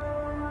production.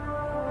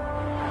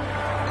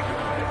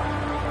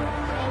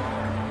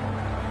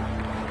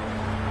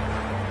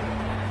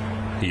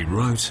 He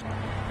wrote,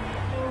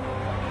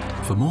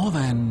 "For more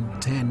than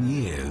 10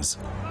 years,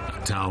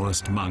 a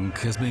Taoist monk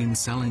has been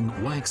selling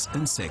wax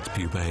insect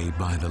pupae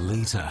by the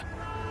litre.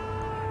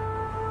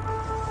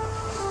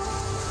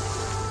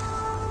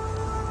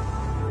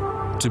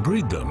 To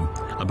breed them,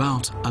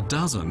 about a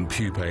dozen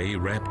pupae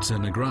wrapped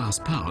in a grass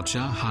pouch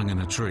are hung in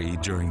a tree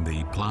during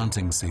the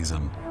planting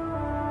season.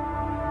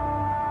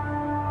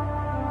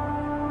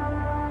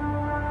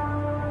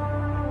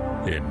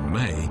 In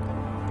May,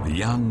 the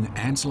young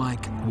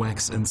ant-like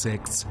wax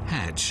insects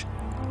hatch,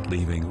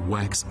 leaving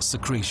wax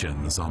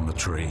secretions on the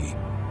tree.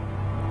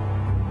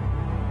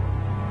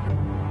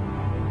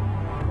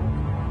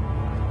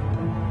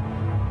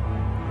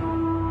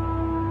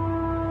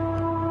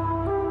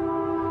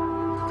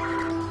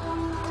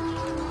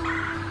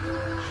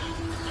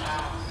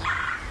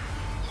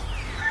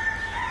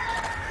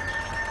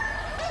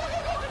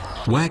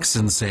 Wax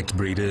insect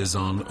breeders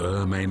on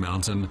Main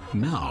Mountain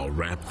now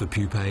wrap the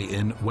pupae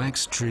in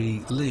wax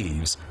tree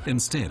leaves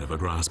instead of a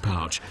grass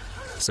pouch,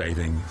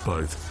 saving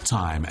both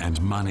time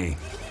and money.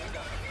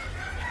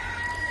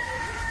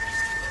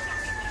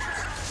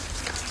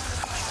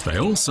 They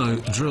also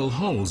drill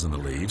holes in the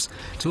leaves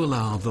to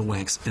allow the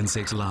wax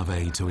insect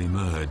larvae to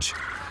emerge.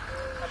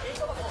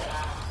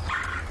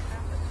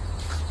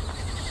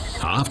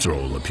 After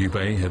all the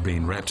pupae have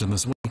been wrapped in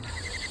this way,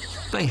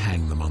 they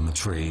hang them on the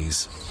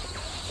trees.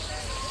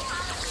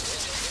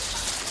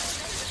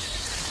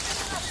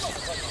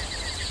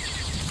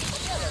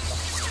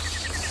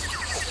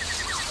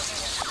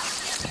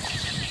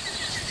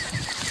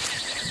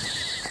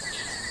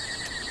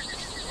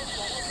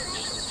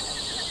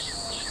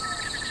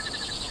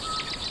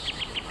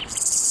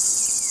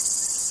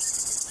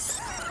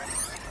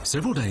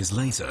 Several days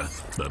later,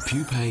 the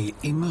pupae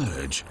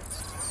emerge.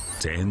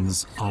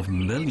 Tens of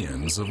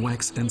millions of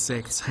wax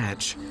insects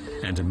hatch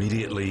and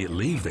immediately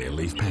leave their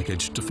leaf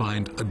package to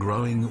find a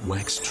growing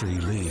wax tree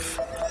leaf.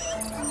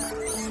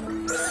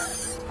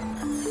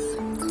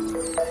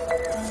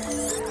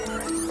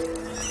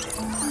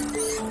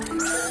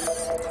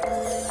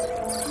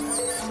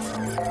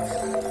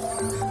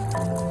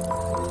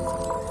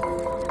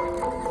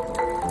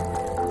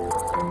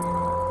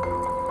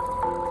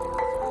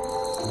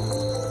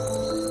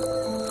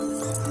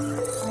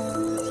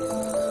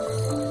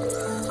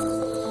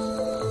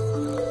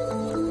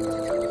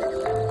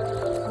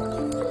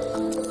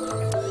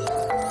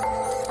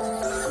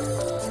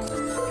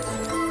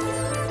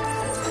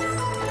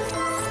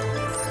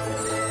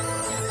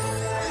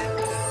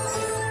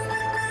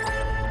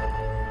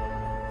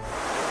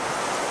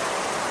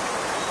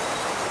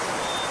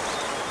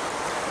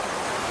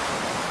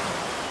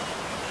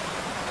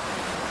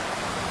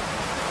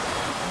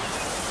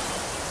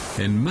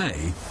 In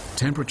May,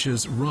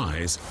 temperatures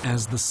rise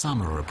as the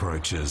summer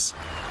approaches.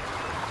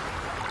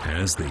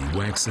 As the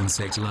wax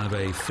insect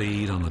larvae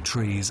feed on the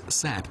tree's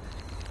sap,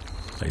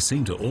 they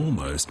seem to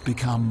almost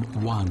become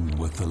one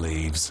with the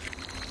leaves.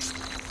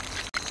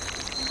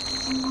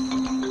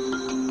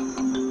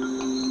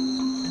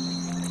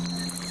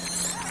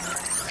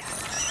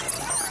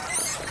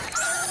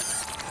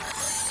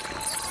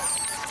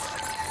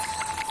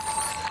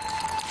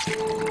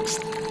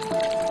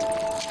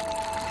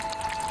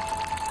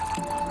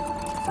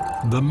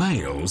 The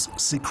males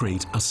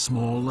secrete a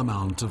small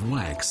amount of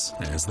wax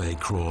as they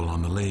crawl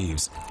on the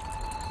leaves,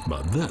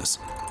 but this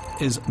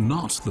is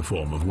not the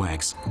form of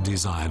wax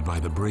desired by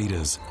the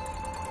breeders.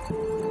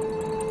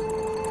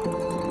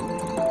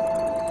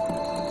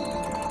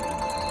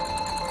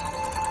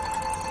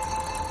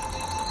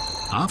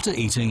 After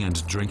eating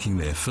and drinking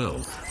their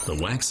fill, the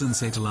wax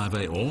insect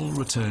larvae all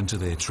return to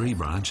their tree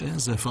branch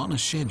as if on a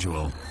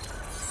schedule.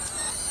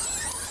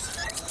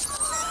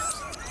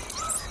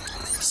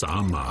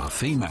 Some are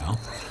female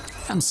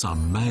and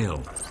some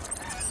male.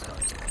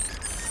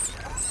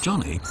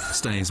 Johnny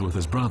stays with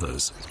his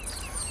brothers,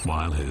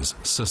 while his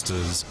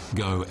sisters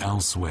go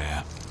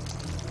elsewhere.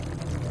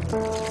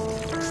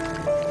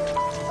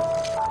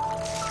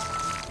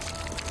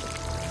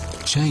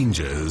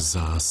 Changes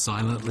are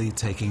silently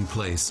taking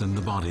place in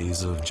the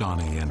bodies of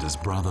Johnny and his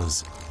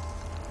brothers.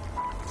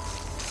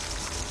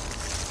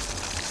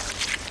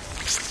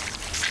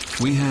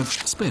 We have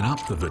sped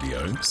up the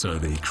video so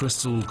the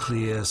crystal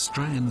clear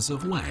strands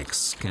of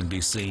wax can be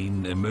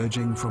seen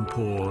emerging from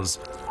pores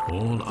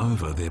all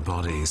over their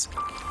bodies.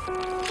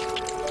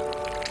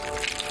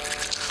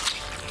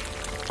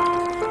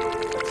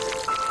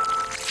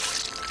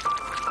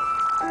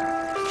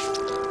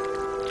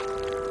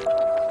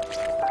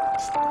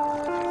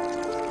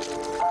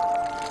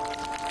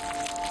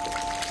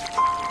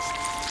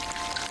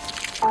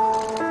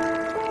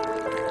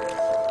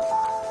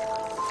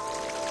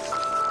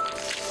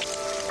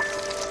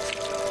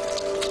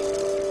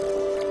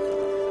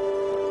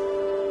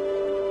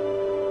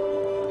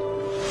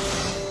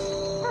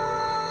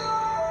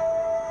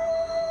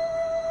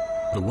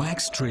 The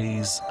wax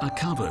trees are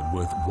covered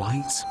with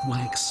white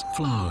wax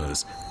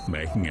flowers,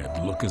 making it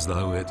look as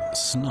though it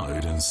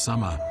snowed in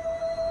summer.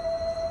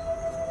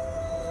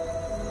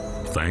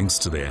 Thanks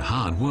to their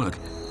hard work,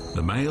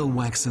 the male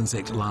wax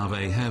insect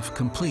larvae have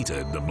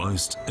completed the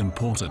most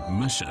important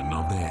mission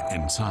of their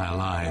entire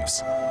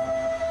lives.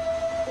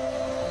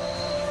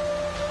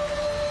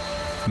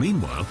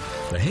 Meanwhile,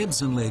 the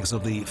heads and legs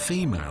of the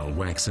female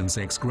wax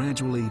insects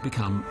gradually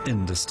become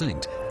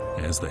indistinct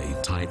as they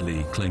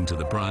tightly cling to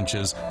the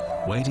branches,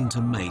 waiting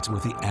to mate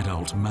with the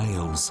adult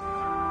males.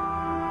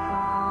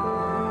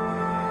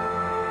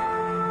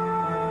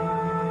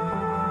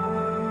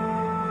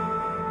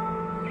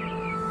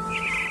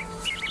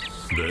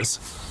 This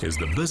is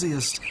the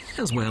busiest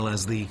as well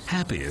as the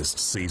happiest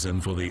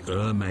season for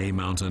the May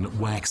Mountain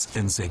wax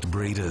insect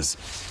breeders.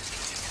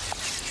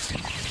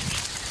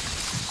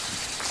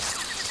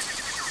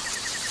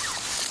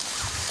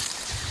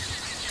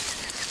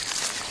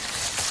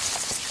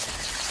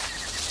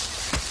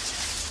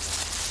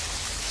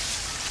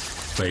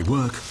 They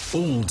work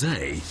all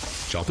day,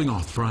 chopping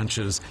off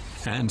branches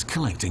and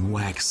collecting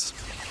wax.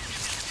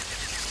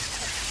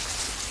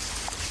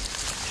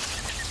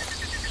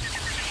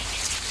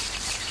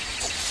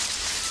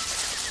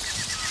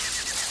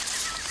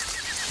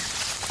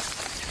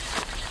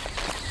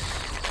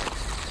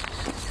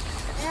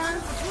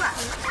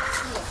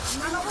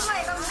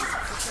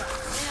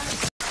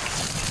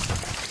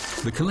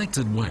 The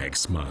collected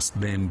wax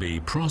must then be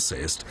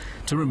processed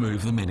to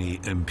remove the many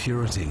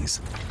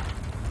impurities.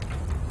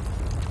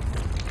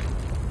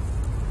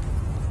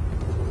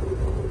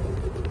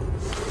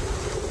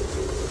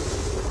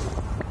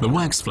 The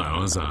wax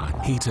flowers are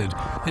heated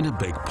in a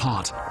big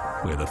pot,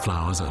 where the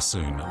flowers are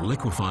soon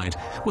liquefied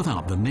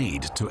without the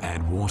need to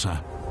add water.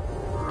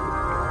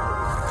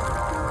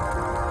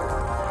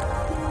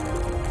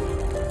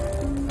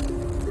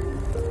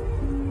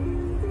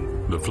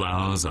 The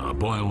flowers are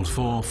boiled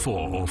for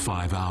 4 or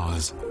 5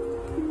 hours.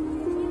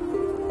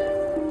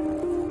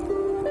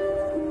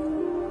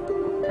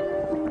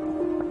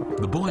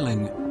 The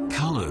boiling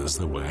colors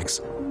the wax,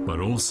 but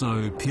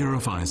also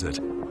purifies it,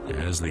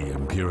 as the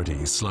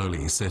impurities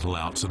slowly settle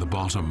out to the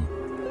bottom.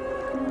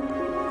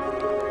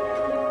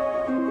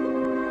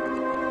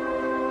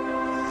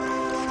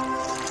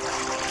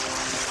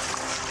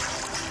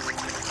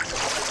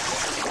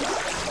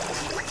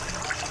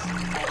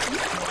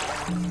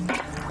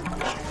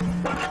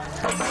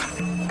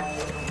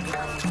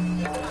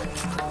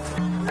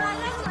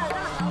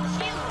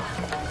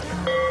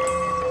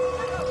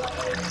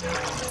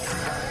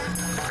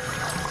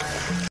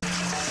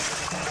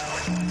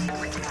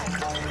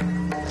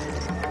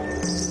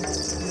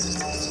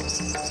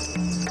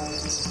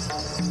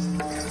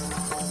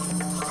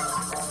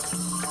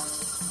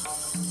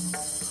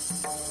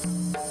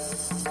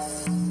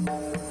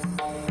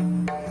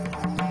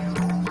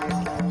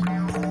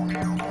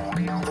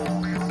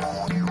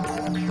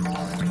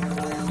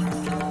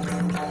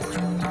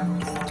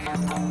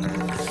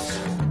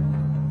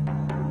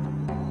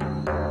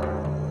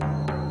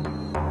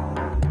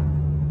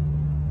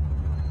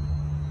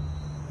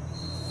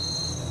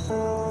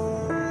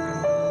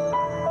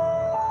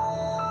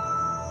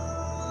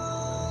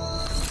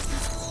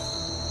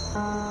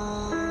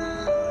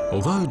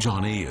 Although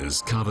Johnny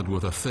is covered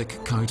with a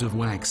thick coat of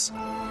wax,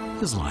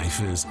 his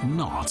life is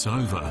not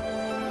over.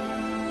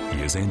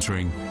 He is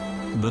entering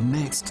the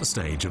next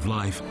stage of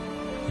life,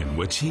 in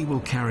which he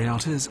will carry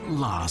out his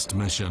last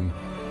mission: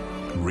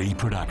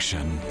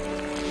 reproduction.